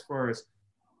as far as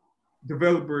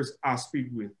developers I speak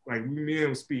with. Like, me and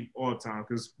him speak all the time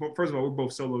because, first of all, we're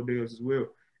both solo devs as well,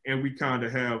 and we kind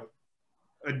of have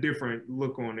a different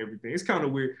look on everything. It's kind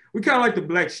of weird. We kind of like the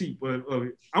black sheep of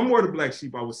it. I'm more the black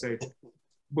sheep, I would say,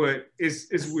 but it's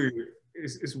weird.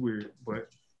 It's weird, but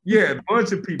yeah, a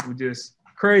bunch of people, just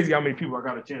crazy how many people I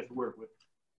got a chance to work with.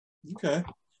 Okay.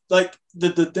 Like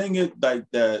the thing is, like,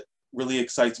 that really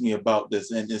excites me about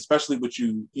this, and especially with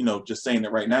you just saying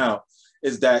it right now,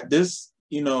 is that this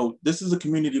is a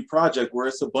community project where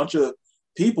it's a bunch of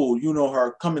people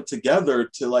are coming together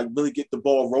to like really get the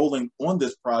ball rolling on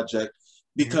this project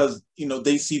because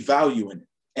they see value in it,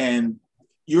 and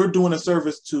you're doing a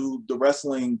service to the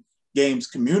wrestling games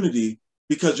community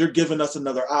because you're giving us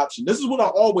another option. This is what I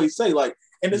always say, like,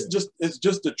 and it's just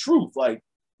the truth. Like,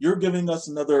 you're giving us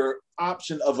another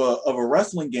option of a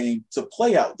wrestling game to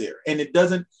play out there. And it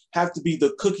doesn't have to be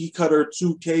the cookie cutter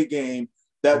 2K game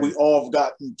that we all have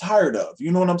gotten tired of.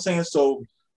 You know what I'm saying? So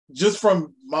just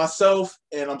from myself,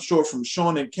 and I'm sure from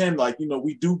Sean and Ken, like,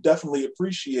 we do definitely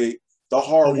appreciate the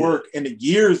hard work and the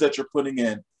years that you're putting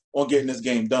in on getting this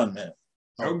game done, man.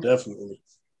 Oh, definitely.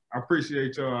 I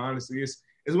appreciate y'all, honestly.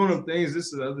 It's one of the things, this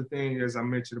is the other thing, as I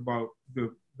mentioned about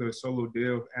the solo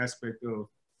dev aspect of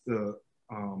the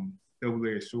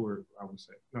double-edged sword, I would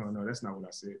say. No, that's not what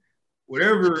I said.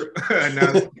 Whatever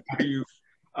analogy you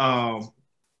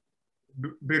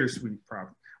bittersweet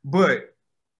probably. But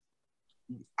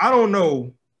I don't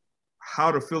know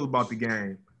how to feel about the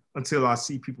game until I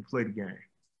see people play the game.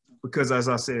 Because as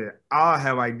I said, I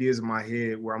have ideas in my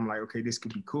head where I'm like, okay, this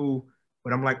could be cool.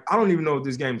 But I'm like, I don't even know if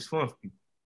this game is fun for people.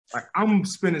 Like, I'm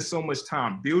spending so much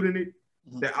time building it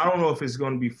that I don't know if it's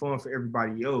going to be fun for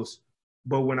everybody else.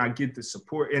 But when I get the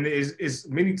support, and it's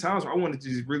many times where I wanted to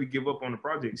just really give up on the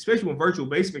project, especially when Virtual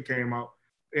Basement came out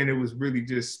and it was really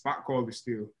just spot callers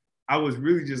still. I was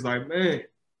really just like, man,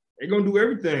 they're going to do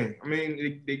everything. I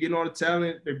mean, they getting all the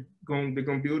talent. They're going to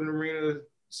build an arena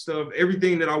stuff,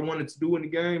 everything that I wanted to do in the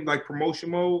game, like promotion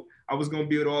mode, I was going to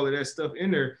build all of that stuff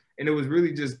in there. And it was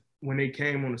really just when they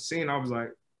came on the scene, I was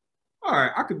like, all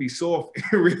right, I could be soft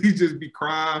and really just be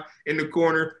crying in the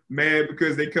corner, mad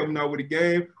because they coming out with a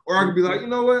game. Or I could be like, you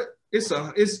know what? It's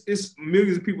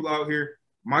millions of people out here.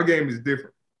 My game is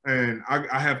different. And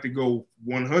I have to go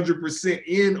 100%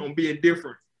 in on being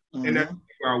different. And that's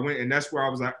where I went. And that's where I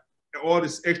was like, all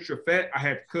this extra fat I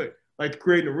had to cut. Like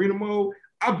creating arena mode.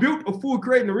 I built a full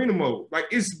creating arena mode. Like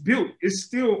it's built. It's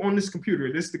still on this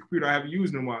computer. This is the computer I haven't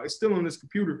used in a while. It's still on this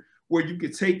computer where you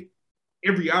could take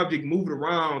every object, move it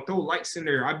around, throw lights in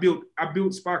there. I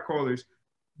built spot callers,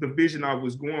 the vision I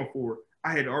was going for.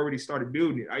 I had already started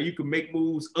building it. You could make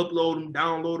moves, upload them,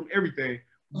 download them, everything.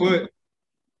 But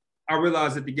I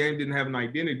realized that the game didn't have an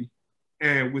identity.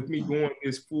 And with me going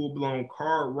this full-blown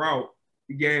card route,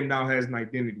 the game now has an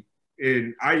identity.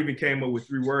 And I even came up with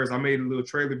 3 words. I made a little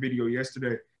trailer video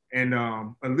yesterday, and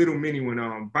a little mini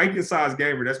one. Biking Size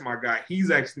Gamer, that's my guy. He's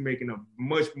actually making a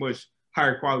much, much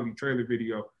higher quality trailer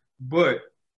video. But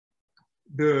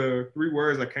the 3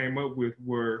 words I came up with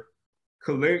were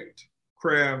collect,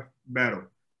 craft, battle.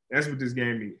 That's what this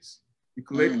game is. You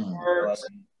collect cards,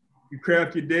 you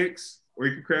craft your decks, or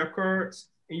you can craft cards,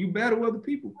 and you battle other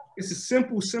people. It's a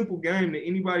simple, simple game that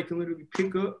anybody can literally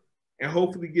pick up and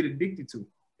hopefully get addicted to.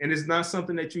 And it's not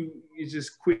something that it's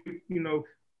just quick,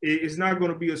 it's not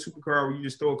going to be a super card where you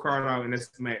just throw a card out and that's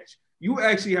the match. You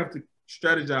actually have to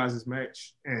strategize this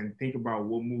match and think about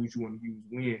what moves you want to use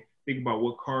when, think about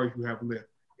what cards you have left,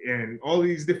 and all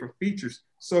these different features.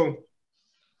 So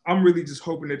I'm really just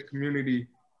hoping that the community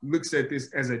looks at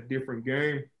this as a different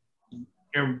game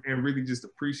and really just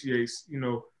appreciates,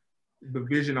 the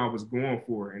vision I was going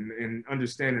for and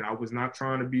understanding I was not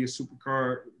trying to be a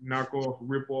supercard knockoff,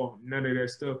 rip-off, none of that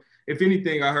stuff. If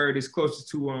anything, I heard it's closer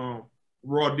to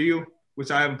Raw Deal,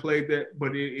 which I haven't played that,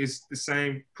 but it's the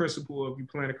same principle of you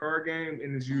playing a card game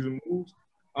and it's using moves.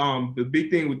 The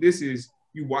big thing with this is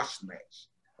you watch the match.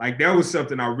 Like that was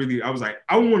something I was like,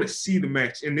 I want to see the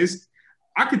match. And this,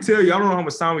 I could tell you, I don't know how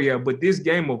much time we have, but this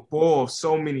game evolved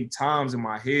so many times in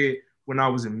my head when I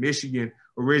was in Michigan.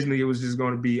 Originally, it was just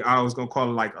going to be, I was going to call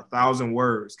it like 1,000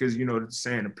 words because, the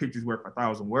saying, the picture's worth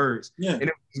 1,000 words. Yeah. And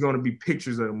it was going to be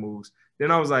pictures of the moves.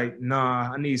 Then I was like,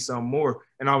 nah, I need some more.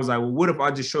 And I was like, well, what if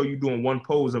I just show you doing one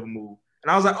pose of a move?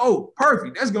 And I was like, oh,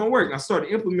 perfect. That's going to work. And I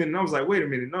started implementing. And I was like, wait a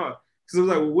minute, no. Because I was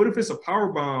like, well, what if it's a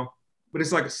power bomb, but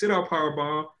it's like a sit-out power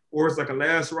bomb, or it's like a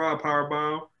last ride power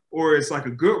bomb, or it's like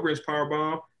a gut wrench power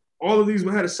bomb? All of these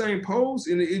would have the same pose,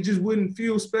 and it just wouldn't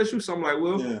feel special. So I'm like,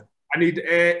 well, yeah. I need to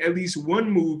add at least one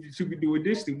move that you could do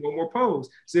additionally, one more pose.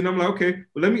 So then I'm like, okay,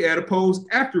 well, let me add a pose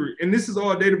after it. And this is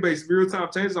all database, real-time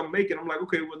changes I'm making. I'm like,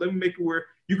 okay, well, let me make it where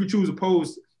you can choose a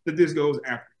pose that this goes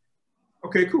after.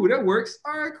 Okay, cool, that works.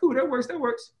 All right, cool, that works.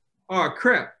 Oh,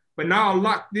 crap. But now I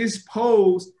lock this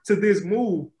pose to this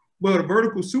move. Well, the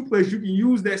vertical suplex, you can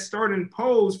use that starting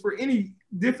pose for any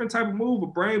different type of move, a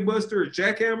brain buster, a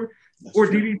jackhammer, or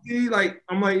DDT. Like,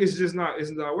 I'm like, it's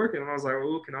not working. And I was like,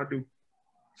 well, what can I do?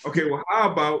 Okay, well,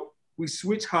 how about we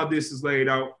switch how this is laid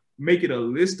out, make it a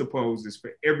list of poses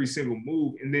for every single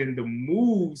move, and then the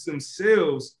moves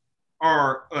themselves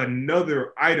are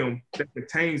another item that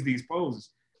contains these poses.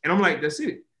 And I'm like, that's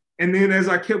it. And then as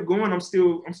I kept going, I'm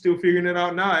still figuring it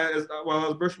out now. While I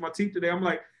was brushing my teeth today, I'm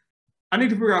like, I need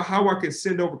to figure out how I can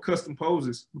send over custom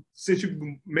poses. Since you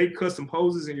can make custom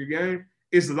poses in your game,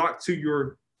 it's locked to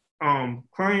your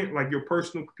client, like your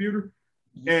personal computer.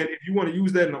 And if you want to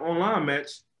use that in an online match,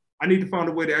 I need to find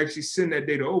a way to actually send that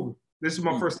data over. This is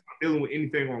my first time dealing with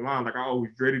anything online. Like I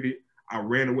always dreaded it. I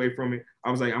ran away from it. I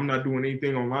was like, I'm not doing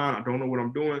anything online. I don't know what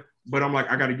I'm doing, but I'm like,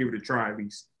 I got to give it a try at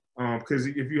least. Because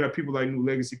if you have people like New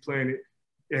Legacy playing it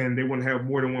and they want to have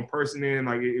more than one person in,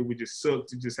 like it would just suck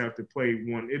to just have to play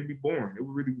one. It'd be boring. It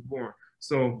would really be boring.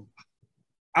 So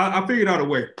I figured out a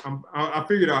way. I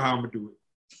figured out how I'm gonna do it.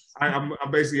 I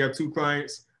basically have 2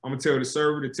 clients. I'm gonna tell the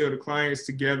server to tell the clients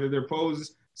to gather their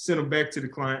poses, send them back to the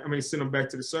client. Send them back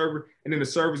to the server, and then the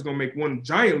server's gonna make one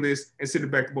giant list and send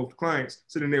it back to both the clients.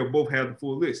 So then they'll both have the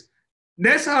full list.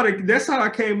 That's how I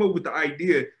came up with the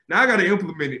idea. Now I got to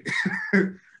implement it.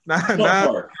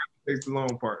 now takes the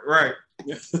long part, right?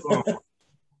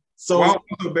 So while I'm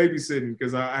also babysitting,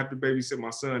 because I have to babysit my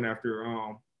son after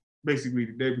basically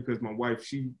today, because my wife,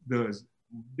 she does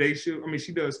day shift. I mean,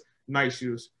 she does night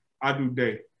shifts. I do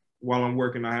day. While I'm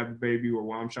working, I have the baby, or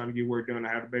while I'm trying to get work done, I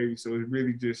have the baby. So it's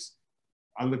really just,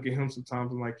 I look at him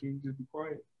sometimes. I'm like, can you just be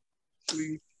quiet,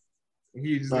 please? And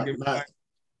he just look at me like,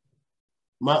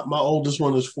 my oldest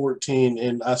one is 14,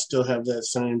 and I still have that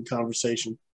same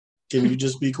conversation. Can you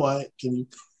just be quiet? Can you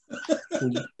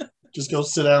just go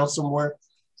sit down somewhere?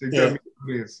 So yeah.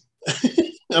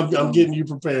 I'm getting you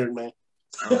prepared, man.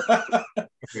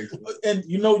 And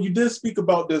you did speak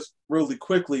about this really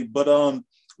quickly, but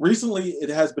recently it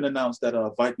has been announced that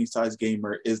Viking Size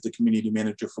Gamer is the community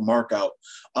manager for MarkOut.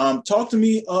 Talk to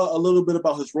me a little bit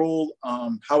about his role,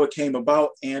 how it came about,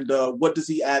 and what does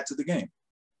he add to the game?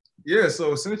 Yeah,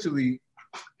 so essentially,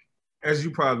 as you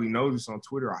probably noticed on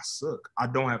Twitter, I suck. I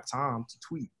don't have time to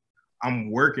tweet. I'm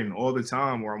working all the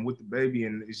time, or I'm with the baby,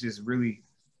 and it's just really,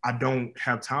 I don't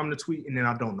have time to tweet, and then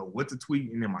I don't know what to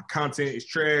tweet, and then my content is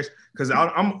trash, because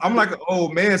I'm like an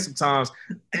old man sometimes.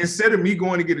 Instead of me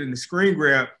going to get in the screen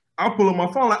grab, I'll pull up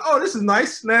my phone like, oh, this is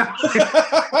nice now,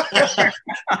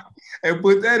 and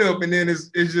put that up, and then it's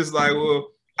just like,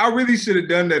 well, I really should have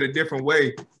done that a different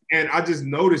way. And I just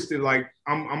noticed it, like,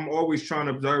 I'm always trying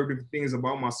to observe different things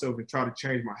about myself and try to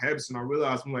change my habits. And I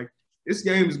realized, I'm like, this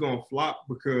game is going to flop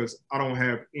because I don't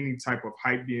have any type of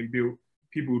hype being built.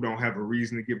 People don't have a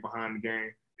reason to get behind the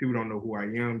game. People don't know who I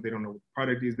am. They don't know what the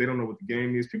product is. They don't know what the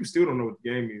game is. People still don't know what the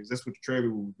game is. That's what the trailer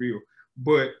will reveal.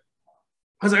 But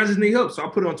I was like, I just need help. So I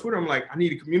put it on Twitter. I'm like, I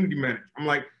need a community manager. I'm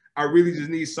like, I really just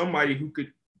need somebody who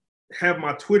could have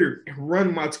my Twitter and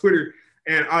run my Twitter.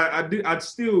 And I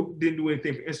still didn't do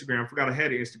anything for Instagram. I forgot I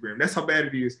had an Instagram. That's how bad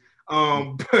it is.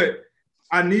 But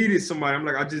I needed somebody. I'm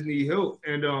like, I just need help.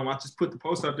 And I just put the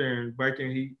post out there, and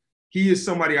Viking, he is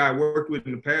somebody I worked with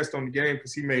in the past on the game,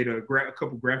 because he made a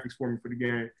couple graphics for me for the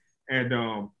game.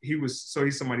 And he's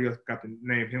somebody else got to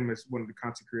name him as one of the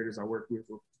content creators I work with.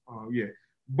 Yeah.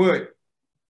 But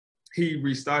he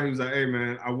reached out. He was like, hey,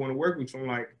 man, I want to work with you. I'm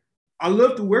like, I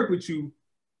love to work with you.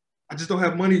 I just don't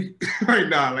have money right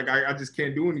now. Like, I just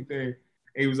can't do anything. And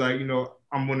he was like,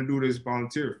 I'm going to do this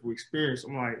volunteer for experience.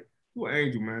 I'm like, you an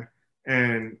angel, man.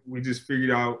 And we just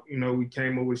figured out, we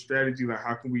came up with a strategy, like,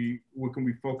 what can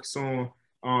we focus on?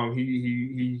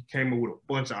 He came up with a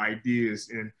bunch of ideas,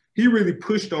 and he really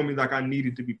pushed on me like I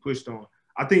needed to be pushed on.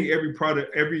 I think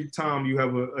every time you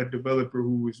have a developer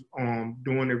who is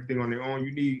doing everything on their own,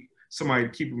 you need somebody to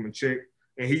keep them in check.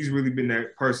 And he's really been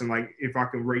that person. Like, if I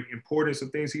can rate importance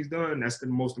of things he's done, that's the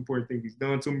most important thing he's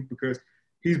done to me, because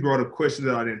he's brought up questions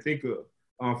that I didn't think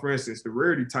of. For instance, the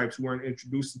rarity types weren't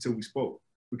introduced until we spoke,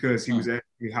 because he was asking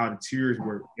me how the tiers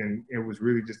work. And it was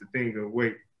really just a thing of,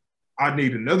 wait, I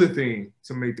need another thing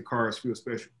to make the cars feel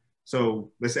special.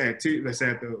 So let's add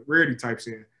the rarity types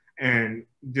in. And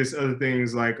just other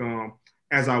things like,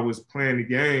 as I was playing the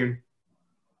game,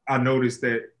 I noticed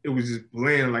that it was just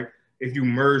bland. Like, if you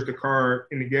merge the card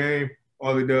in the game,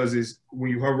 all it does is when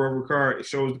you hover over a card, it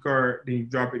shows the card, then you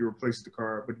drop it, it replaces the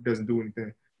card, but it doesn't do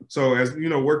anything. So as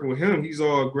working with him, he's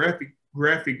all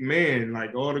graphic man,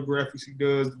 like all the graphics he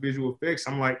does, the visual effects.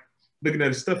 I'm like looking at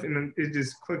his stuff, and it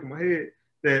just clicked in my head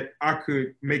that I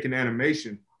could make an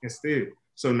animation instead.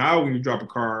 So now when you drop a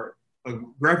card, a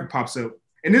graphic pops up.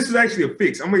 And this is actually a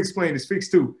fix. I'm gonna explain this fix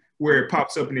too, where it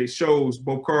pops up and it shows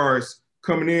both cards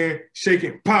coming in,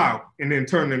 shaking, pow, and then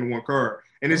turning into one card.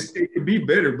 And it could be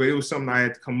better, but it was something I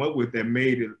had to come up with that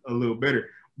made it a little better.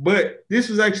 But this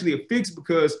was actually a fix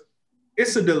because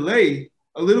it's a delay,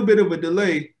 a little bit of a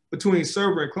delay between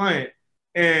server and client.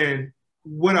 And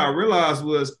what I realized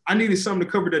was I needed something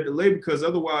to cover that delay, because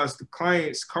otherwise the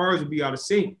client's cards would be out of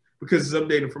sync, because it's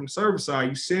updating from the server side.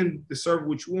 You send the server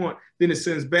what you want, then it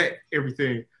sends back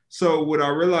everything. So what I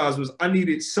realized was I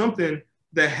needed something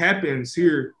that happens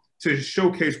here to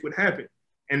showcase what happened.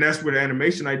 And that's where the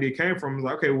animation idea came from. I was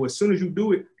like, okay, well, as soon as you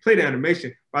do it, play the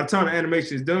animation. By the time the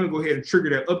animation is done, go ahead and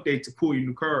trigger that update to pull your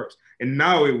new cards. And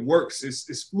now it works.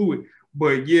 It's fluid.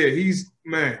 But yeah,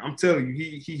 I'm telling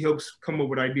you, he helps come up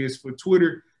with ideas for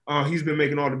Twitter. He's been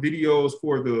making all the videos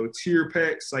for the tier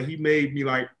packs. Like, he made me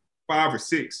like 5 or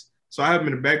 6. So I have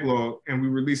them in the backlog, and we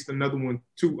released another one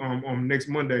too on next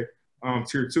Monday,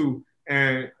 tier 2.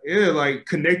 And yeah, like,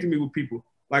 connecting me with people.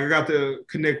 Like, I got to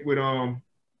connect with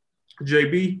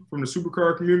JB from the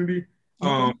Supercar community.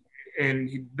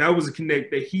 And that was a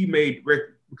connect that he made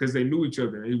directly because they knew each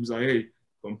other. And he was like, hey,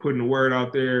 putting the word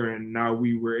out there, and now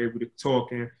we were able to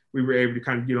talk and we were able to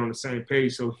kind of get on the same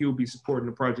page. So he'll be supporting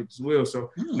the project as well.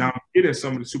 So now I'm getting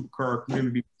some of the supercar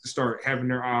community to start having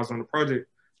their eyes on the project,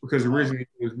 because originally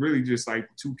it was really just like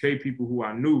 2K people who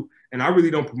I knew, and I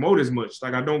really don't promote as much.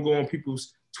 Like I don't go on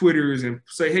people's Twitters and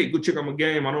say, hey, go check out my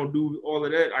game. I don't do all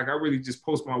of that. Like I really just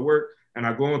post my work, and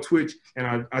I go on Twitch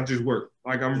and I just work.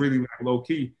 Like I'm really low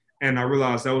key. And I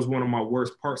realized that was one of my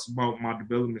worst parts about my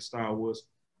development style was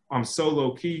I'm so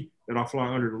low key that I fly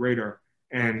under the radar.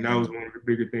 And that was one of the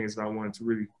bigger things that I wanted to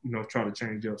really, try to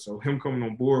change up. So him coming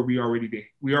on board, we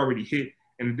already hit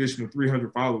an additional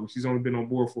 300 followers. He's only been on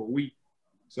board for a week.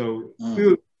 So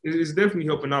it's definitely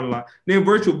helping out a lot. Then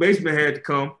Virtual Basement had to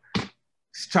come,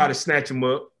 try to snatch him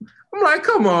up. I'm like,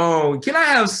 come on, can I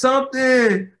have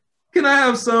something? Can I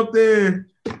have something?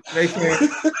 They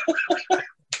can't.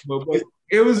 but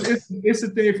it's a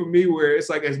thing for me where it's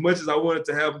like, as much as I wanted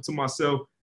to have it to myself,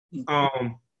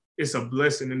 it's a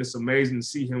blessing, and it's amazing to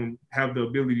see him have the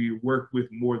ability to work with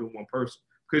more than one person.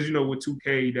 Because, with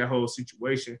 2K, that whole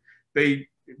situation, they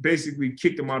basically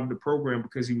kicked him out of the program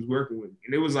because he was working with me.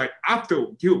 And it was like, I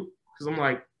felt guilt because I'm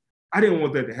like, I didn't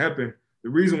want that to happen. The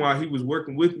reason why he was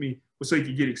working with me was so he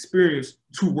could get experience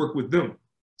to work with them.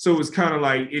 So it's kind of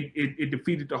like it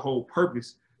defeated the whole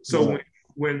purpose. So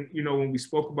when we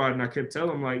spoke about it, and I kept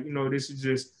telling him, like, this is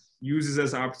just uses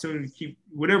as an opportunity to keep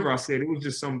whatever I said. It was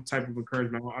just some type of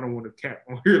encouragement. I don't want to cap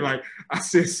on here. Like I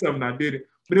said something, I did it,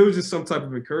 but it was just some type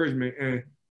of encouragement. And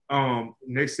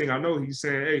next thing I know, he's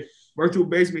saying, hey, Virtual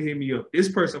Basement hit me up. This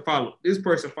person followed. This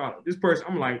person followed. This person.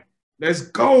 I'm like, let's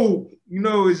go.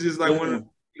 It's just like one of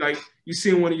you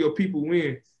seeing one of your people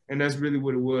win, and that's really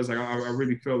what it was. Like I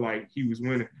really felt like he was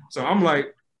winning. So I'm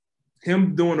like,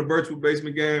 him doing a Virtual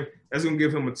Basement game, that's going to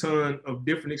give him a ton of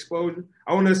different exposure.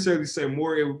 I won't necessarily say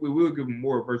more. It will give him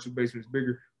more. Virtual Basement's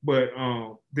bigger, but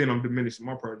then I'm diminishing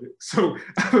my project. So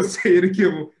I would say it'll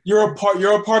give him. You're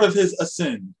a part of his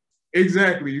ascend.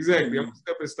 Exactly. I'm a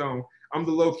stepping stone. I'm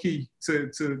the low key to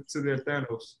their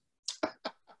Thanos.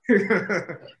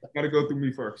 Got to go through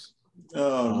me first.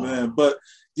 Oh man, but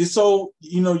so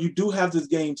you do have this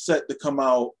game set to come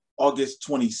out August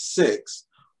 26th.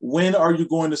 When are you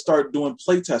going to start doing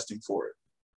playtesting for it?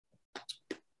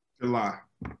 July.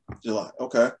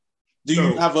 Okay. Do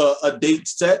you have a date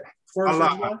set for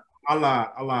it? I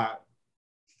lied.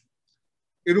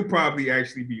 It'll probably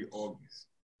actually be August.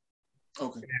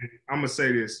 Okay. And I'm going to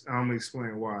say this. I'm going to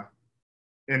explain why.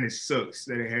 And it sucks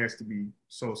that it has to be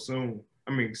so soon.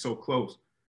 I mean, so close.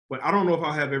 But I don't know if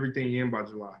I'll have everything in by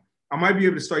July. I might be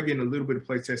able to start getting a little bit of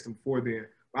playtesting before then.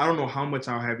 I don't know how much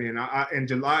I'll have in. And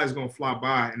July is going to fly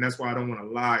by, and that's why I don't want to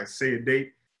lie and say a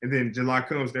date. And then July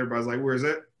comes, and everybody's like, where's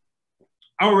that?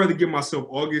 I would rather give myself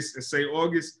August and say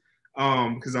August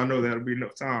because I know that'll be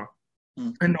enough time.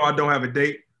 I know I don't have a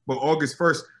date, but August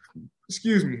 1st,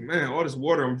 excuse me, man, all this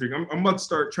water I'm drinking. I'm about to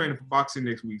start training for boxing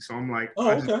next week. So I'm like,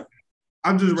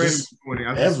 I'm just randomly doing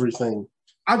it. Everything.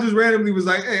 I just randomly was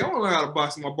like, hey, I want to learn how to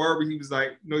box. My barber, he was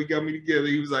like, he got me together.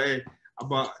 He was like, hey, I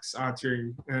box, I'll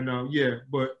train you. And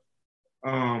but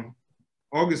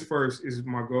August 1st is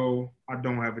my goal. I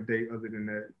don't have a date other than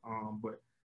that. But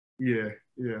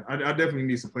I definitely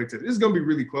need some play test. It's gonna be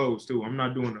really close too. I'm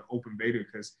not doing an open beta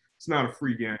because it's not a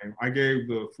free game. I gave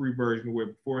the free version away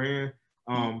beforehand.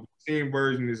 The Steam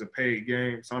version is a paid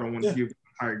game, so I don't want to give the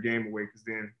entire game away because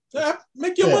then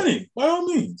make your money by all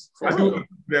means.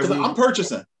 I'm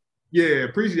purchasing. Yeah,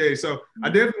 appreciate it. So I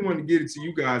definitely want to get it to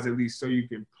you guys at least so you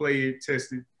can play it,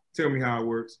 test it, tell me how it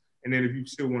works. And then if you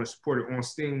still want to support it on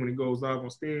Steam when it goes live on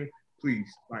Steam, please,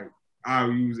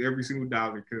 I'll use every single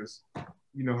dollar because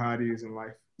you know how it is in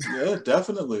life. Yeah,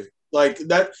 definitely. Like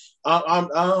that,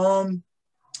 because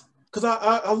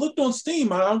I looked on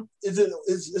Steam.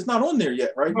 It's not on there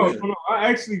yet, right? No. I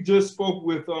actually just spoke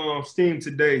with Steam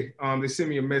today. They sent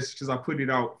me a message because I put it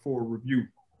out for a review.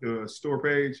 The store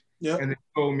page, and they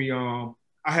told me I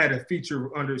had a feature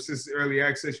under since early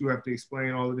access. You have to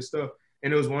explain all of this stuff,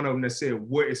 and there was one of them that said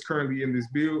what is currently in this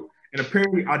build. And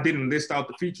apparently, I didn't list out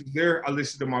the features there. I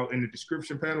listed them out in the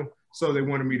description panel, so they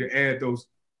wanted me to add those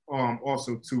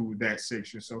also to that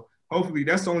section. So hopefully,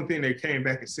 that's the only thing they came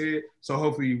back and said. So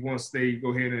hopefully, once they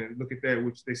go ahead and look at that,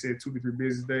 which they said 2 to 3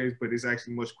 business days, but it's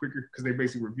actually much quicker because they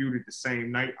basically reviewed it the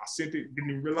same night I sent it.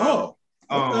 Didn't even realize.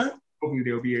 Okay. Hopefully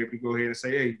they'll be able to go ahead and say,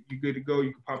 hey, you good to go?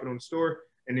 You can pop it on the store,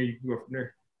 and then you can go from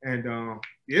there. And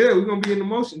we're going to be in the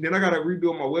motion. Then I got to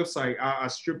rebuild my website. I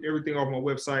stripped everything off my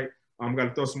website. I'm got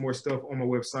to throw some more stuff on my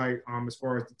website as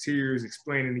far as the tiers,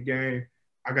 explaining the game.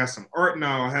 I got some art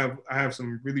now. I have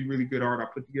some really, really good art I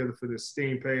put together for the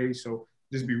Steam page. So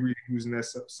just be reusing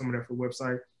some of that for the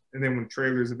website. And then when the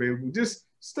trailer is available, just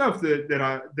stuff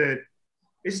that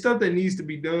it's stuff that needs to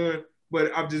be done,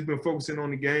 but I've just been focusing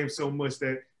on the game so much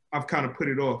that I've kind of put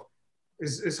it off.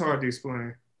 It's hard to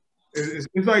explain. It's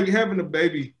like having a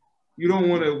baby. You don't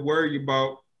want to worry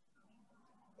about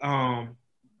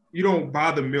you don't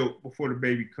buy the milk before the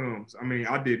baby comes. I mean,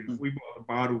 I didn't. We bought the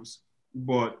bottles, we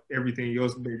bought everything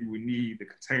else the baby would need, the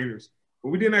containers, but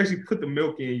we didn't actually put the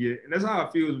milk in yet. And that's how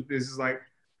I feel with this. It's like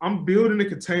I'm building a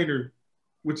container,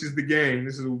 which is the game.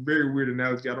 This is a very weird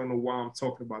analogy. I don't know why I'm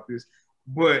talking about this,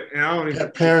 but and I don't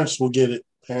even. Parents will get it.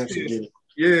 Parents will get it.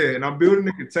 Yeah, and I'm building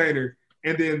a container,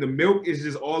 and then the milk is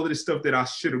just all of the stuff that I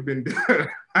should have been doing,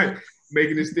 like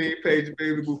making this Steam page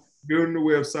available, building the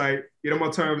website, get on my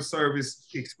terms of service,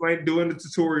 doing the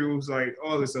tutorials, like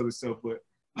all this other stuff. But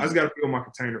I just got to build my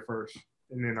container first,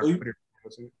 and then I can put it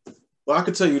in. Well, I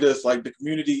can tell you this: like the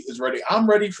community is ready. I'm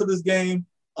ready for this game.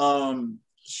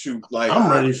 Shoot, like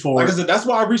I'm ready for like it. I said, that's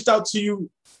why I reached out to you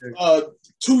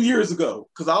 2 years ago,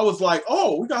 because I was like,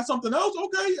 oh, we got something else.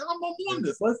 Okay, I'm on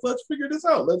this. Let's figure this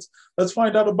out. Let's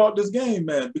find out about this game,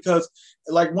 man. Because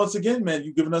like once again, man,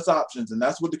 you've given us options, and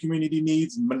that's what the community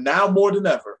needs now more than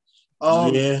ever.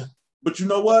 Yeah. But you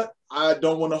know what? I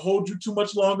don't want to hold you too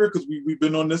much longer because we've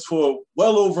been on this for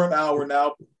well over an hour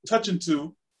now, touching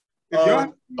 2.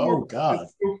 Oh God!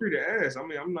 Feel free to ask. I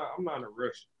mean, I'm not in a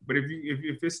rush. But if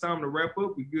it's time to wrap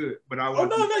up, we good. But I no,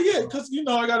 not yet, because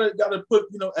I gotta put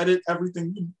edit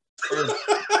everything.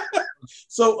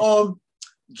 So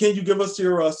can you give us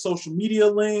your social media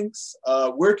links?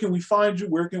 Where can we find you?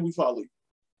 Where can we follow you?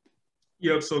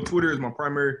 Yep. So Twitter is my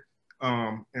primary,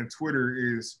 and Twitter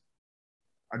is.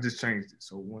 I just changed it.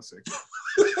 So 1 second.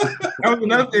 That was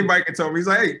another thing Mike told me. He's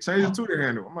like, "Hey, change the Twitter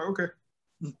handle." I'm like, "Okay."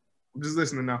 I'm just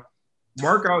listening now.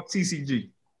 MarkOut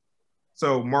CCG.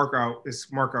 So MarkOut is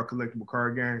MarkOut collectible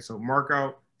card game. So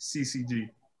MarkOut CCG,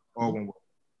 all one word.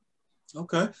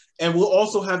 Okay, and we'll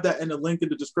also have that in the link in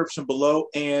the description below.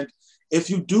 And if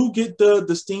you do get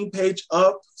the Steam page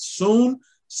up soon,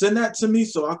 send that to me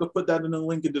so I could put that in the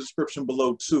link in the description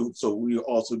below too. So we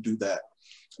also do that.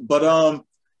 But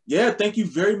yeah, thank you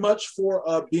very much for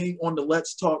being on the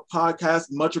Let's Talk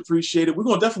podcast. Much appreciated. We're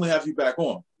gonna definitely have you back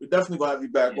on. We're definitely gonna have you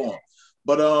back on.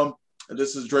 But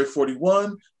this is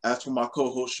Drake41. As for my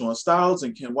co-host Sean Styles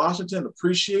and Ken Washington,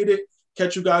 appreciate it.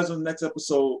 Catch you guys on the next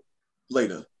episode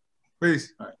later.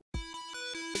 Peace. All right.